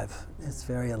alive. It's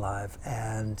very alive,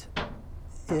 and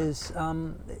is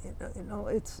you know,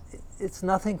 it's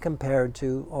nothing compared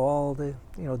to all the,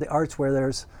 you know, the arts where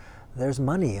there's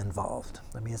money involved.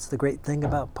 I mean, it's the great thing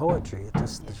about poetry. It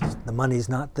just the money's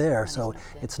not there, so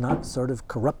it's not sort of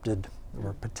corrupted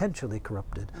or potentially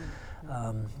corrupted.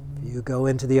 You go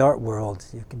into the art world,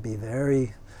 you can be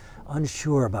very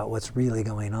unsure about what's really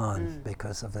going on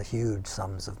because of the huge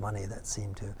sums of money that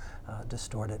seem to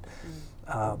distort it.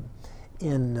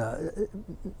 In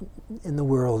the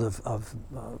world of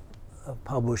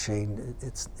publishing,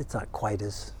 it's not quite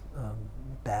as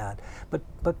bad,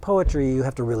 but poetry, you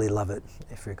have to really love it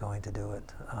if you're going to do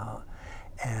it,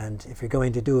 and if you're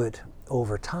going to do it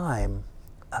over time,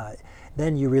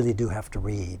 then you really do have to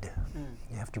read.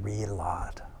 You have to read a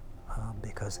lot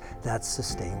because that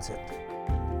sustains it.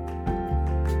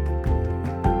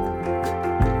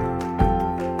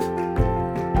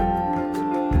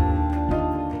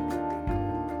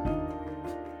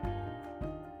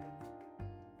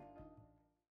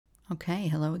 Okay,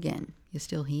 hello again. You're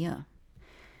still here.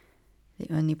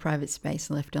 The only private space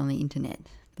left on the internet.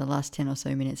 The last 10 or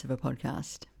so minutes of a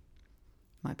podcast.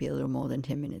 Might be a little more than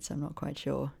 10 minutes, I'm not quite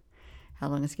sure how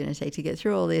long it's going to take to get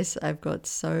through all this. I've got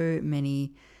so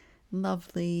many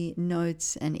lovely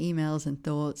notes and emails and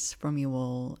thoughts from you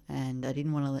all, and I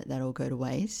didn't want to let that all go to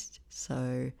waste.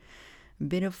 So a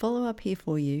bit of follow-up here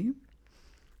for you.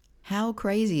 How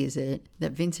crazy is it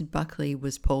that Vincent Buckley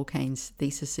was Paul Kane's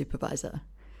thesis supervisor?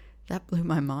 That blew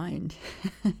my mind.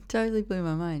 Totally blew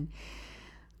my mind.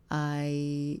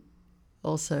 I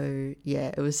also,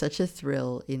 it was such a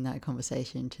thrill in that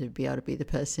conversation to be able to be the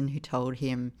person who told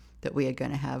him that we are going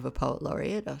to have a poet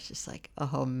laureate. I was just like,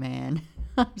 oh man,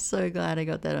 I'm so glad I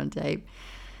got that on tape.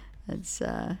 That's,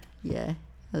 that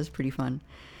was pretty fun.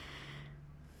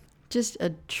 Just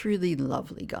a truly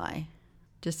lovely guy.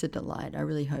 Just a delight. I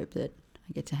really hope that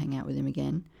I get to hang out with him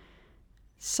again.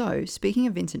 So, speaking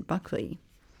of Vincent Buckley,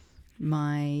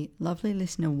 my lovely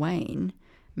listener Wayne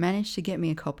managed to get me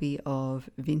a copy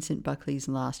of Vincent Buckley's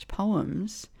last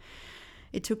poems.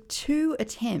 It took 2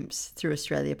 attempts through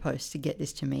Australia Post to get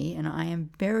this to me, and I am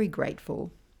very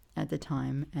grateful at the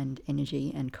time and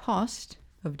energy and cost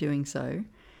of doing so,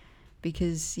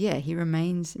 because he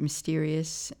remains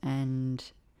mysterious and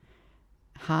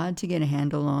hard to get a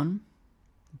handle on.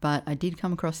 But I did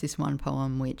come across this one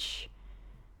poem which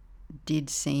did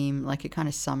seem like it kind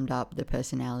of summed up the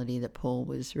personality that Paul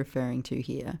was referring to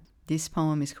here. This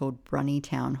poem is called Brunny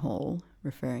Town Hall,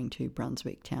 referring to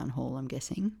Brunswick Town Hall, I'm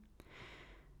guessing.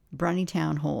 Brunny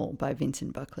Town Hall by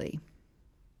Vincent Buckley.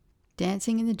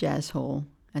 Dancing in the jazz hall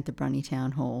at the Brunny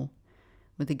Town Hall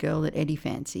with a girl that Eddie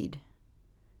fancied,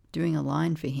 doing a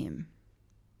line for him.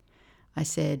 I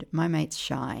said, my mate's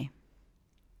shy,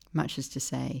 much as to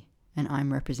say, and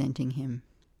I'm representing him.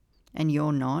 And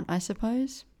you're not, I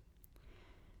suppose?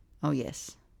 Oh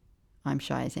yes, I'm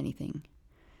shy as anything,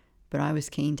 but I was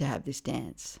keen to have this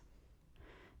dance.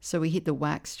 So we hit the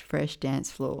waxed fresh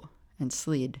dance floor and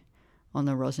slid on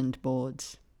the rosined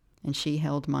boards, and she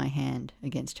held my hand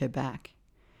against her back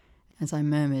as I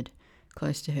murmured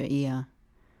close to her ear,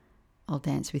 I'll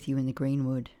dance with you in the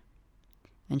greenwood.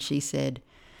 And she said,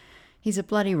 he's a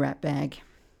bloody ratbag,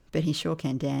 but he sure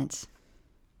can dance.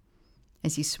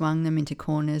 As you swung them into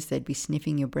corners, they'd be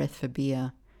sniffing your breath for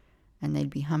beer, and they'd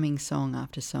be humming song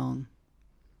after song.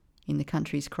 In the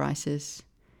country's crisis,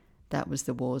 that was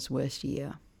the war's worst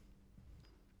year.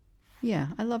 Yeah,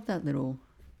 I love that little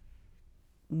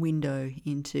window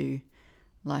into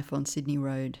life on Sydney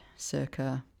Road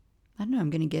circa, I don't know, I'm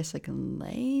going to guess like a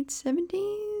late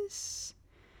 70s?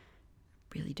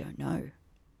 Really don't know.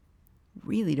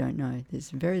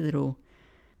 There's very little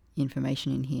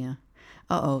information in here.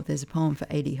 There's a poem for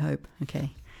A.D. Hope.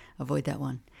 Okay, avoid that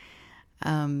one.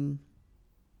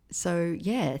 So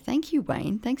yeah, thank you,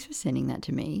 Wayne. Thanks for sending that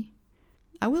to me.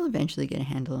 I will eventually get a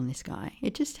handle on this guy.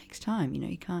 It just takes time,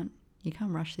 you can't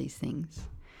rush these things.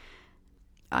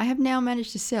 I have now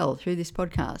managed to sell through this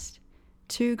podcast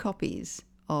 2 copies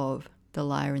of The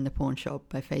Liar in the Pawn Shop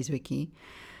by Faze Wiki.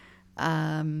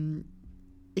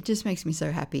 It just makes me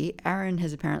so happy. Aaron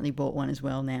has apparently bought one as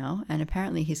well now, and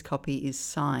apparently his copy is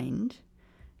signed.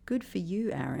 Good for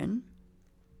you, Aaron.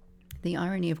 The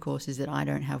irony, of course, is that I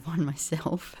don't have one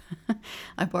myself.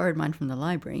 I borrowed mine from the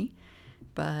library,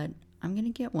 but I'm going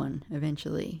to get one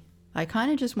eventually. I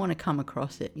kind of just want to come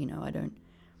across it, I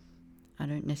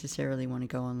don't necessarily want to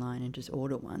go online and just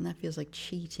order one. That feels like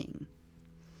cheating.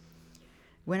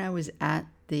 When I was at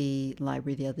the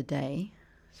library the other day,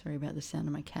 sorry about the sound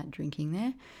of my cat drinking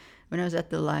there. When I was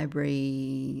at the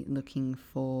library looking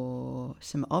for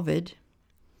some Ovid,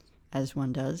 as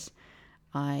one does,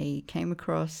 I came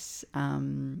across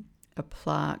a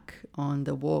plaque on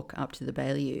the walk up to the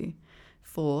Baillieu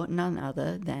for none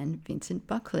other than Vincent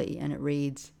Buckley. And it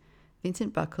reads,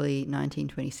 Vincent Buckley,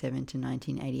 1927 to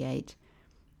 1988,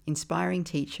 inspiring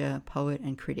teacher, poet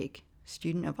and critic,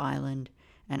 student of Ireland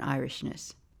and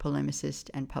Irishness, polemicist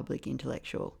and public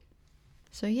intellectual.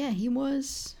 So yeah, he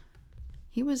was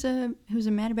a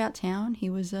man about town. He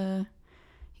was a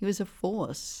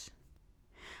force.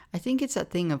 I think it's that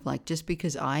thing of like, just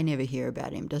because I never hear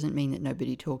about him doesn't mean that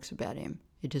nobody talks about him.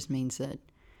 It just means that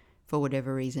for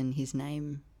whatever reason his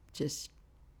name just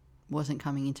wasn't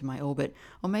coming into my orbit,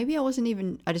 or maybe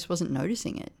I just wasn't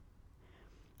noticing it.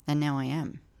 And now I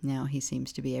am. Now he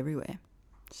seems to be everywhere.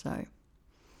 So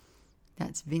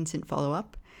that's Vincent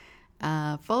follow-up.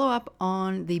 Follow-up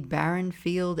on the Barren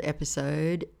Field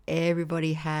episode.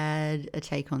 Everybody had a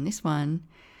take on this one.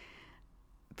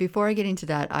 Before I get into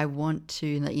that, I want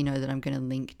to let you know that I'm going to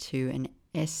link to an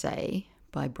essay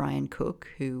by Brian Cook,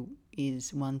 who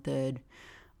is 1/3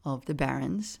 of the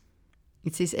Barrens.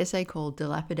 It's this essay called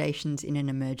Dilapidations in an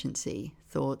Emergency,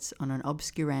 Thoughts on an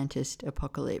Obscurantist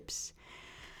Apocalypse.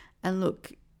 And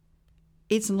look,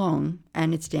 it's long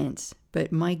and it's dense,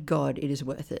 but my God, it is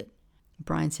worth it.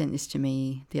 Brian sent this to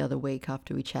me the other week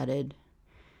after we chatted,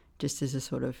 just as a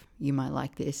sort of, you might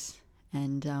like this.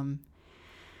 And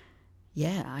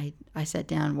I sat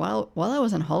down, while I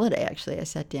was on holiday actually, I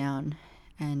sat down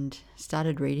and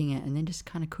started reading it and then just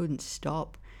kind of couldn't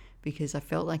stop, because I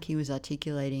felt like he was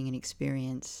articulating an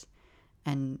experience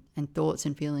and thoughts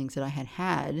and feelings that I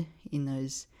had in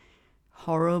those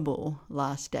horrible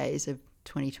last days of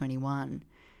 2021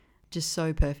 just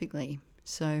so perfectly.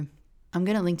 So I'm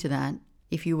going to link to that.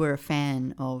 If you were a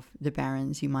fan of the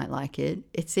Barrens, you might like it.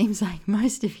 It seems like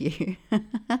most of you.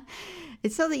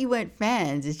 It's not that you weren't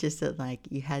fans, it's just that like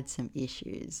you had some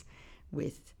issues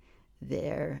with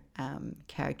their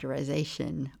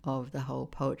characterization of the whole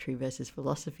poetry versus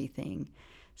philosophy thing.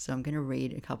 So I'm going to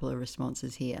read a couple of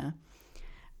responses here.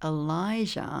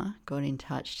 Elijah got in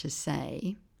touch to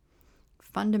say,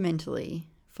 fundamentally,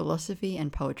 philosophy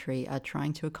and poetry are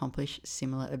trying to accomplish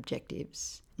similar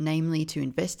objectives, namely to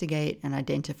investigate and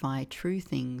identify true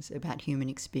things about human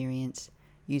experience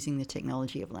using the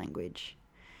technology of language.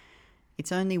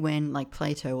 It's only when, like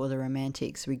Plato or the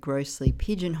Romantics, we grossly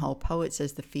pigeonhole poets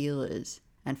as the feelers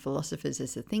and philosophers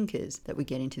as the thinkers that we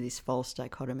get into this false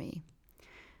dichotomy.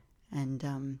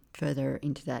 And further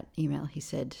into that email, he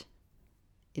said,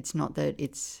 it's not that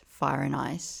it's fire and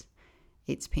ice,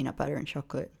 it's peanut butter and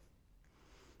chocolate,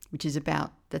 which is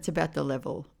about the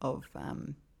level of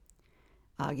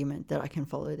argument that I can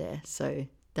follow there. So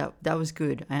that was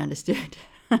good. I understood.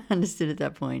 I understood at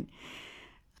that point.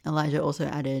 Elijah also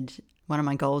added, one of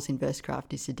my goals in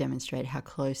Versecraft is to demonstrate how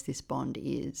close this bond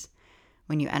is.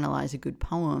 When you analyse a good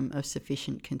poem of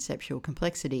sufficient conceptual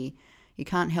complexity, you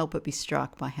can't help but be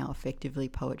struck by how effectively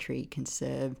poetry can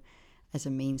serve as a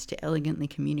means to elegantly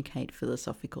communicate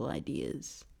philosophical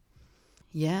ideas.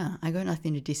 Yeah, I got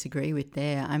nothing to disagree with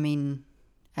there. I mean,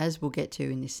 as we'll get to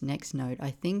in this next note,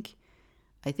 I think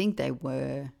they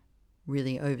were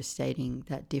really overstating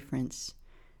that difference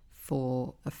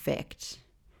for effect.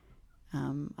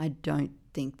 I don't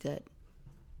think that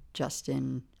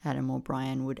Justin, Adam, or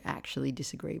Brian would actually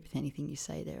disagree with anything you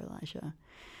say there, Elijah.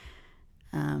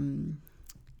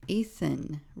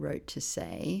 Ethan wrote to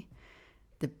say,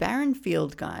 the Barren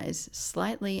Field guys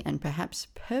slightly and perhaps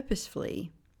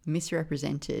purposefully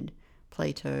misrepresented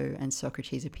Plato and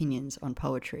Socrates' opinions on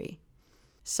poetry.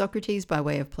 Socrates, by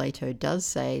way of Plato, does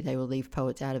say they will leave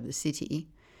poets out of the city,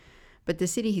 but the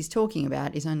city he's talking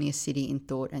about is only a city in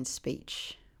thought and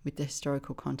speech, with the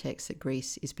historical context that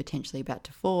Greece is potentially about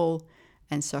to fall,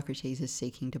 and Socrates is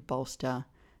seeking to bolster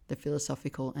the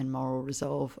philosophical and moral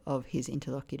resolve of his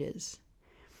interlocutors.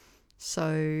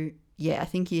 So, yeah, I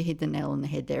think you hit the nail on the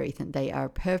head there, Ethan. They are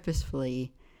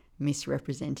purposefully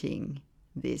misrepresenting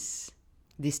this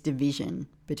division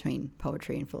between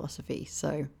poetry and philosophy.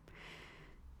 So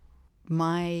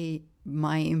my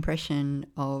impression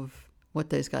of what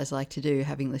those guys like to do,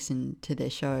 having listened to their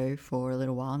show for a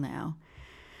little while now,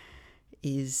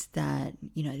 is that,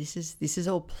 you know, this is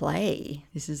all play.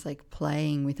 This is like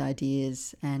playing with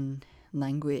ideas and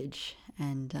language.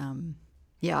 And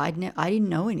yeah, I didn't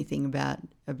know anything about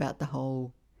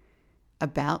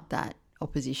that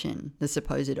opposition, the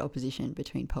supposed opposition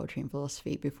between poetry and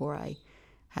philosophy, before I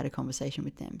had a conversation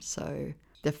with them. So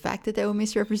the fact that they were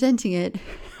misrepresenting it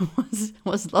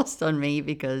was lost on me,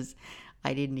 because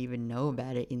I didn't even know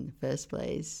about it in the first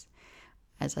place.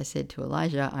 As I said to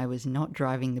Elijah, I was not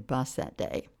driving the bus that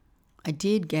day. I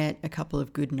did get a couple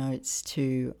of good notes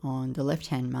too on the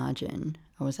left-hand margin.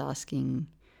 I was asking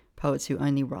poets who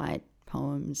only write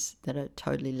poems that are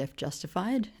totally left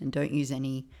justified and don't use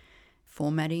any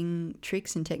formatting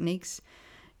tricks and techniques,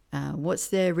 what's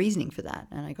their reasoning for that?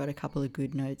 And I got a couple of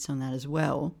good notes on that as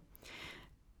well.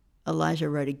 Elijah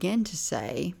wrote again to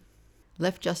say,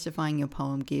 left justifying your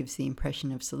poem gives the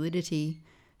impression of solidity,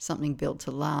 something built to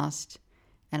last,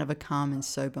 and of a calm and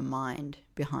sober mind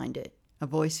behind it, a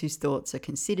voice whose thoughts are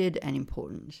considered and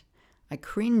important. I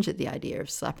cringe at the idea of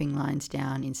slapping lines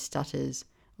down in stutters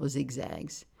or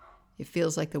zigzags. It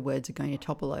feels like the words are going to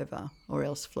topple over or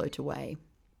else float away.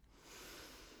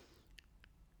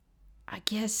 I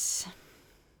guess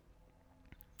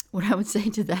what I would say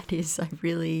to that is I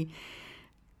really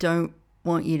don't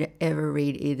want you to ever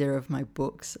read either of my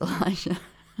books, Elijah.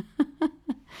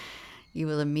 You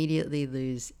will immediately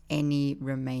lose any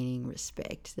remaining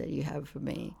respect that you have for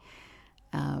me.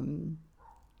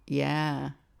 Yeah,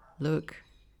 look,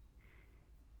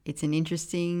 it's an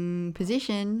interesting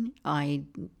position.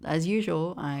 As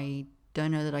usual, I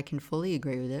don't know that I can fully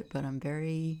agree with it, but I'm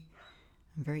very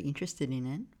interested in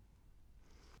it.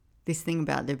 This thing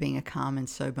about there being a calm and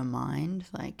sober mind,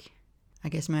 like, I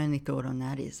guess my only thought on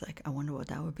that is, like, I wonder what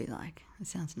that would be like. It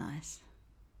sounds nice.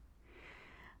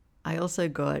 I also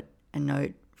got a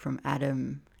note from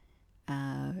Adam,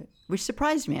 which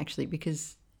surprised me actually,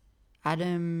 because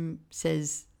Adam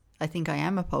says, I think I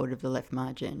am a poet of the left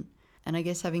margin. And I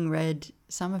guess having read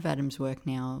some of Adam's work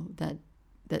now,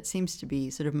 that seems to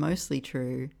be sort of mostly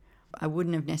true. I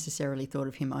wouldn't have necessarily thought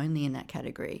of him only in that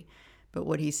category. But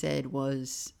what he said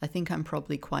was, I think I'm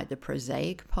probably quite the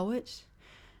prosaic poet,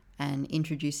 and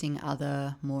introducing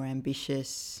other more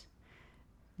ambitious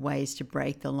ways to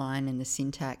break the line and the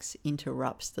syntax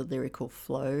interrupts the lyrical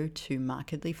flow too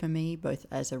markedly for me, both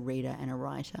as a reader and a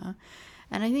writer.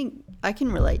 And I think I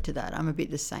can relate to that. I'm a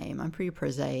bit the same. I'm pretty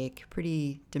prosaic,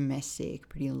 pretty domestic,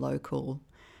 pretty local.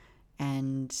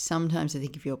 And sometimes I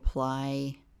think if you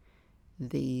apply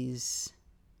these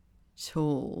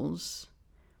tools,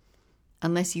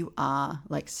 unless you are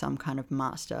like some kind of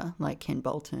master, like Ken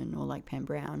Bolton or like Pam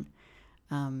Brown,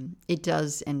 it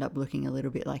does end up looking a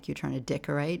little bit like you're trying to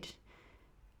decorate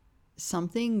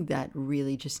something that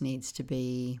really just needs to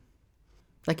be,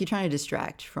 like you're trying to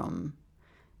distract from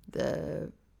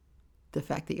the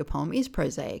fact that your poem is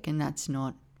prosaic, and it's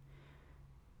not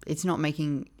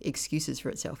making excuses for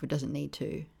itself. It doesn't need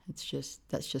to.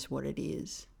 That's just what it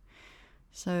is.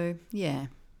 So yeah,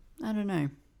 I don't know.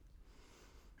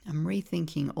 I'm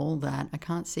rethinking all that. I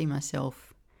can't see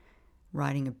myself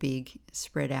writing a big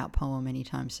spread out poem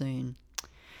anytime soon.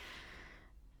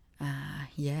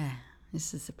 Yeah,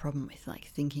 this is the problem with like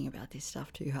thinking about this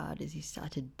stuff too hard, is you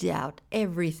start to doubt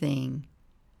everything.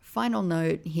 Final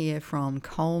note here from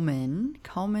Coleman.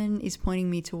 Coleman is pointing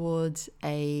me towards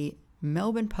a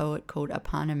Melbourne poet called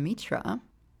Aparna Mitra,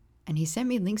 and he sent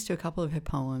me links to a couple of her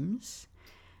poems,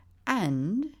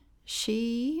 and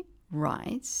she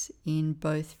writes in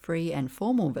both free and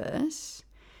formal verse,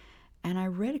 and I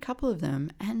read a couple of them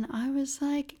and I was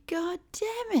like, God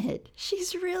damn it,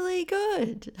 she's really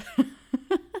good.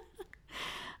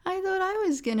 I thought I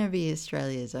was going to be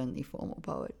Australia's only formal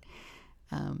poet.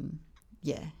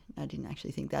 Yeah, I didn't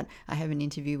actually think that. I have an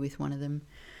interview with one of them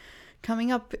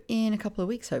coming up in a couple of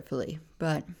weeks, hopefully.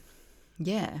 But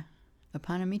yeah,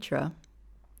 Aparna Mitra.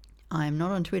 I'm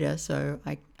not on Twitter, so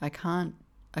I can't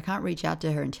reach out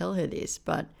to her and tell her this,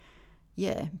 but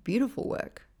yeah, beautiful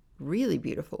work. Really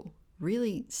beautiful,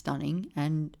 really stunning,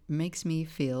 and makes me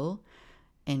feel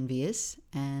envious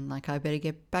and like I better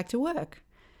get back to work.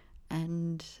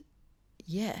 And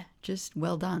yeah, just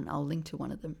well done. I'll link to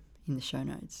one of them in the show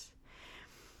notes.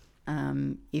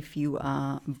 If you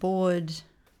are bored,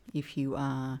 if you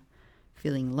are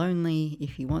feeling lonely,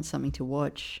 if you want something to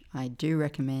watch, I do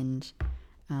recommend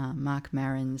Mark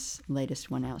Maron's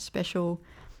latest 1 hour special.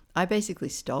 I basically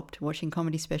stopped watching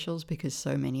comedy specials because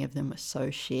so many of them were so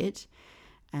shit,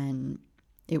 and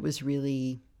it was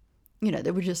really,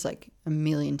 there were just like a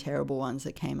million terrible ones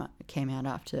that came out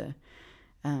after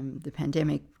the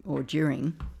pandemic or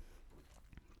during.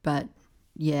 But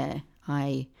yeah,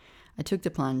 I took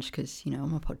the plunge because,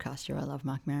 I'm a podcaster. I love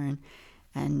Mark Maron.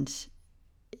 And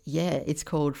yeah, it's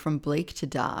called From Bleak to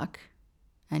Dark,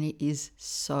 and it is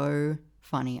so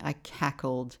funny. I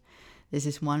cackled. There's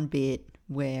this one bit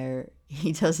where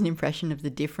he does an impression of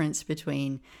the difference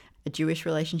between a Jewish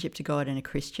relationship to God and a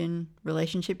Christian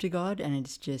relationship to God, and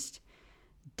it's just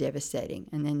devastating.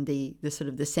 And then the sort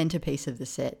of the centerpiece of the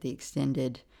set, the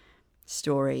extended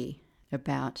story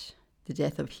about the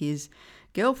death of his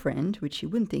girlfriend, which you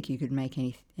wouldn't think you could make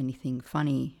anything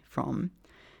funny from,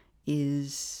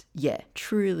 is, yeah,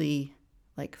 truly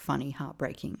like funny,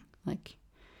 heartbreaking, like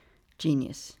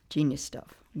genius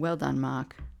stuff. Well done,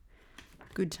 Mark.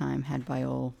 Good time had by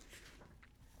all.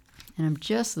 And I'm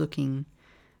just looking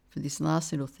for this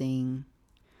last little thing.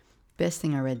 Best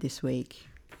thing I read this week.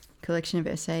 Collection of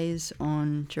essays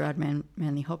on Gerard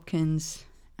Manley Hopkins.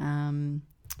 And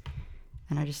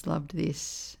I just loved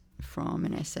this from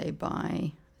an essay by,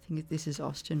 I think this is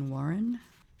Austin Warren.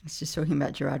 It's just talking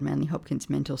about Gerard Manley Hopkins'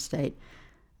 mental state.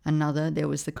 Another, there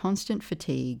was the constant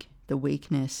fatigue, the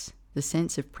weakness, the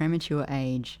sense of premature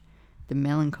age, the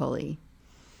melancholy,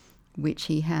 which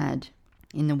he had,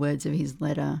 in the words of his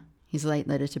late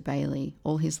letter to Bailey,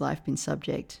 all his life been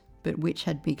subject, but which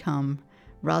had become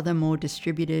rather more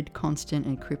distributed, constant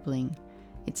and crippling,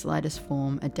 its lightest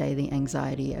form a daily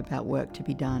anxiety about work to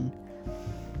be done.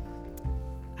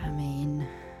 I mean,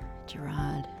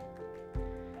 Gerard,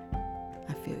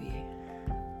 I feel you.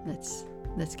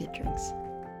 Let's get drinks.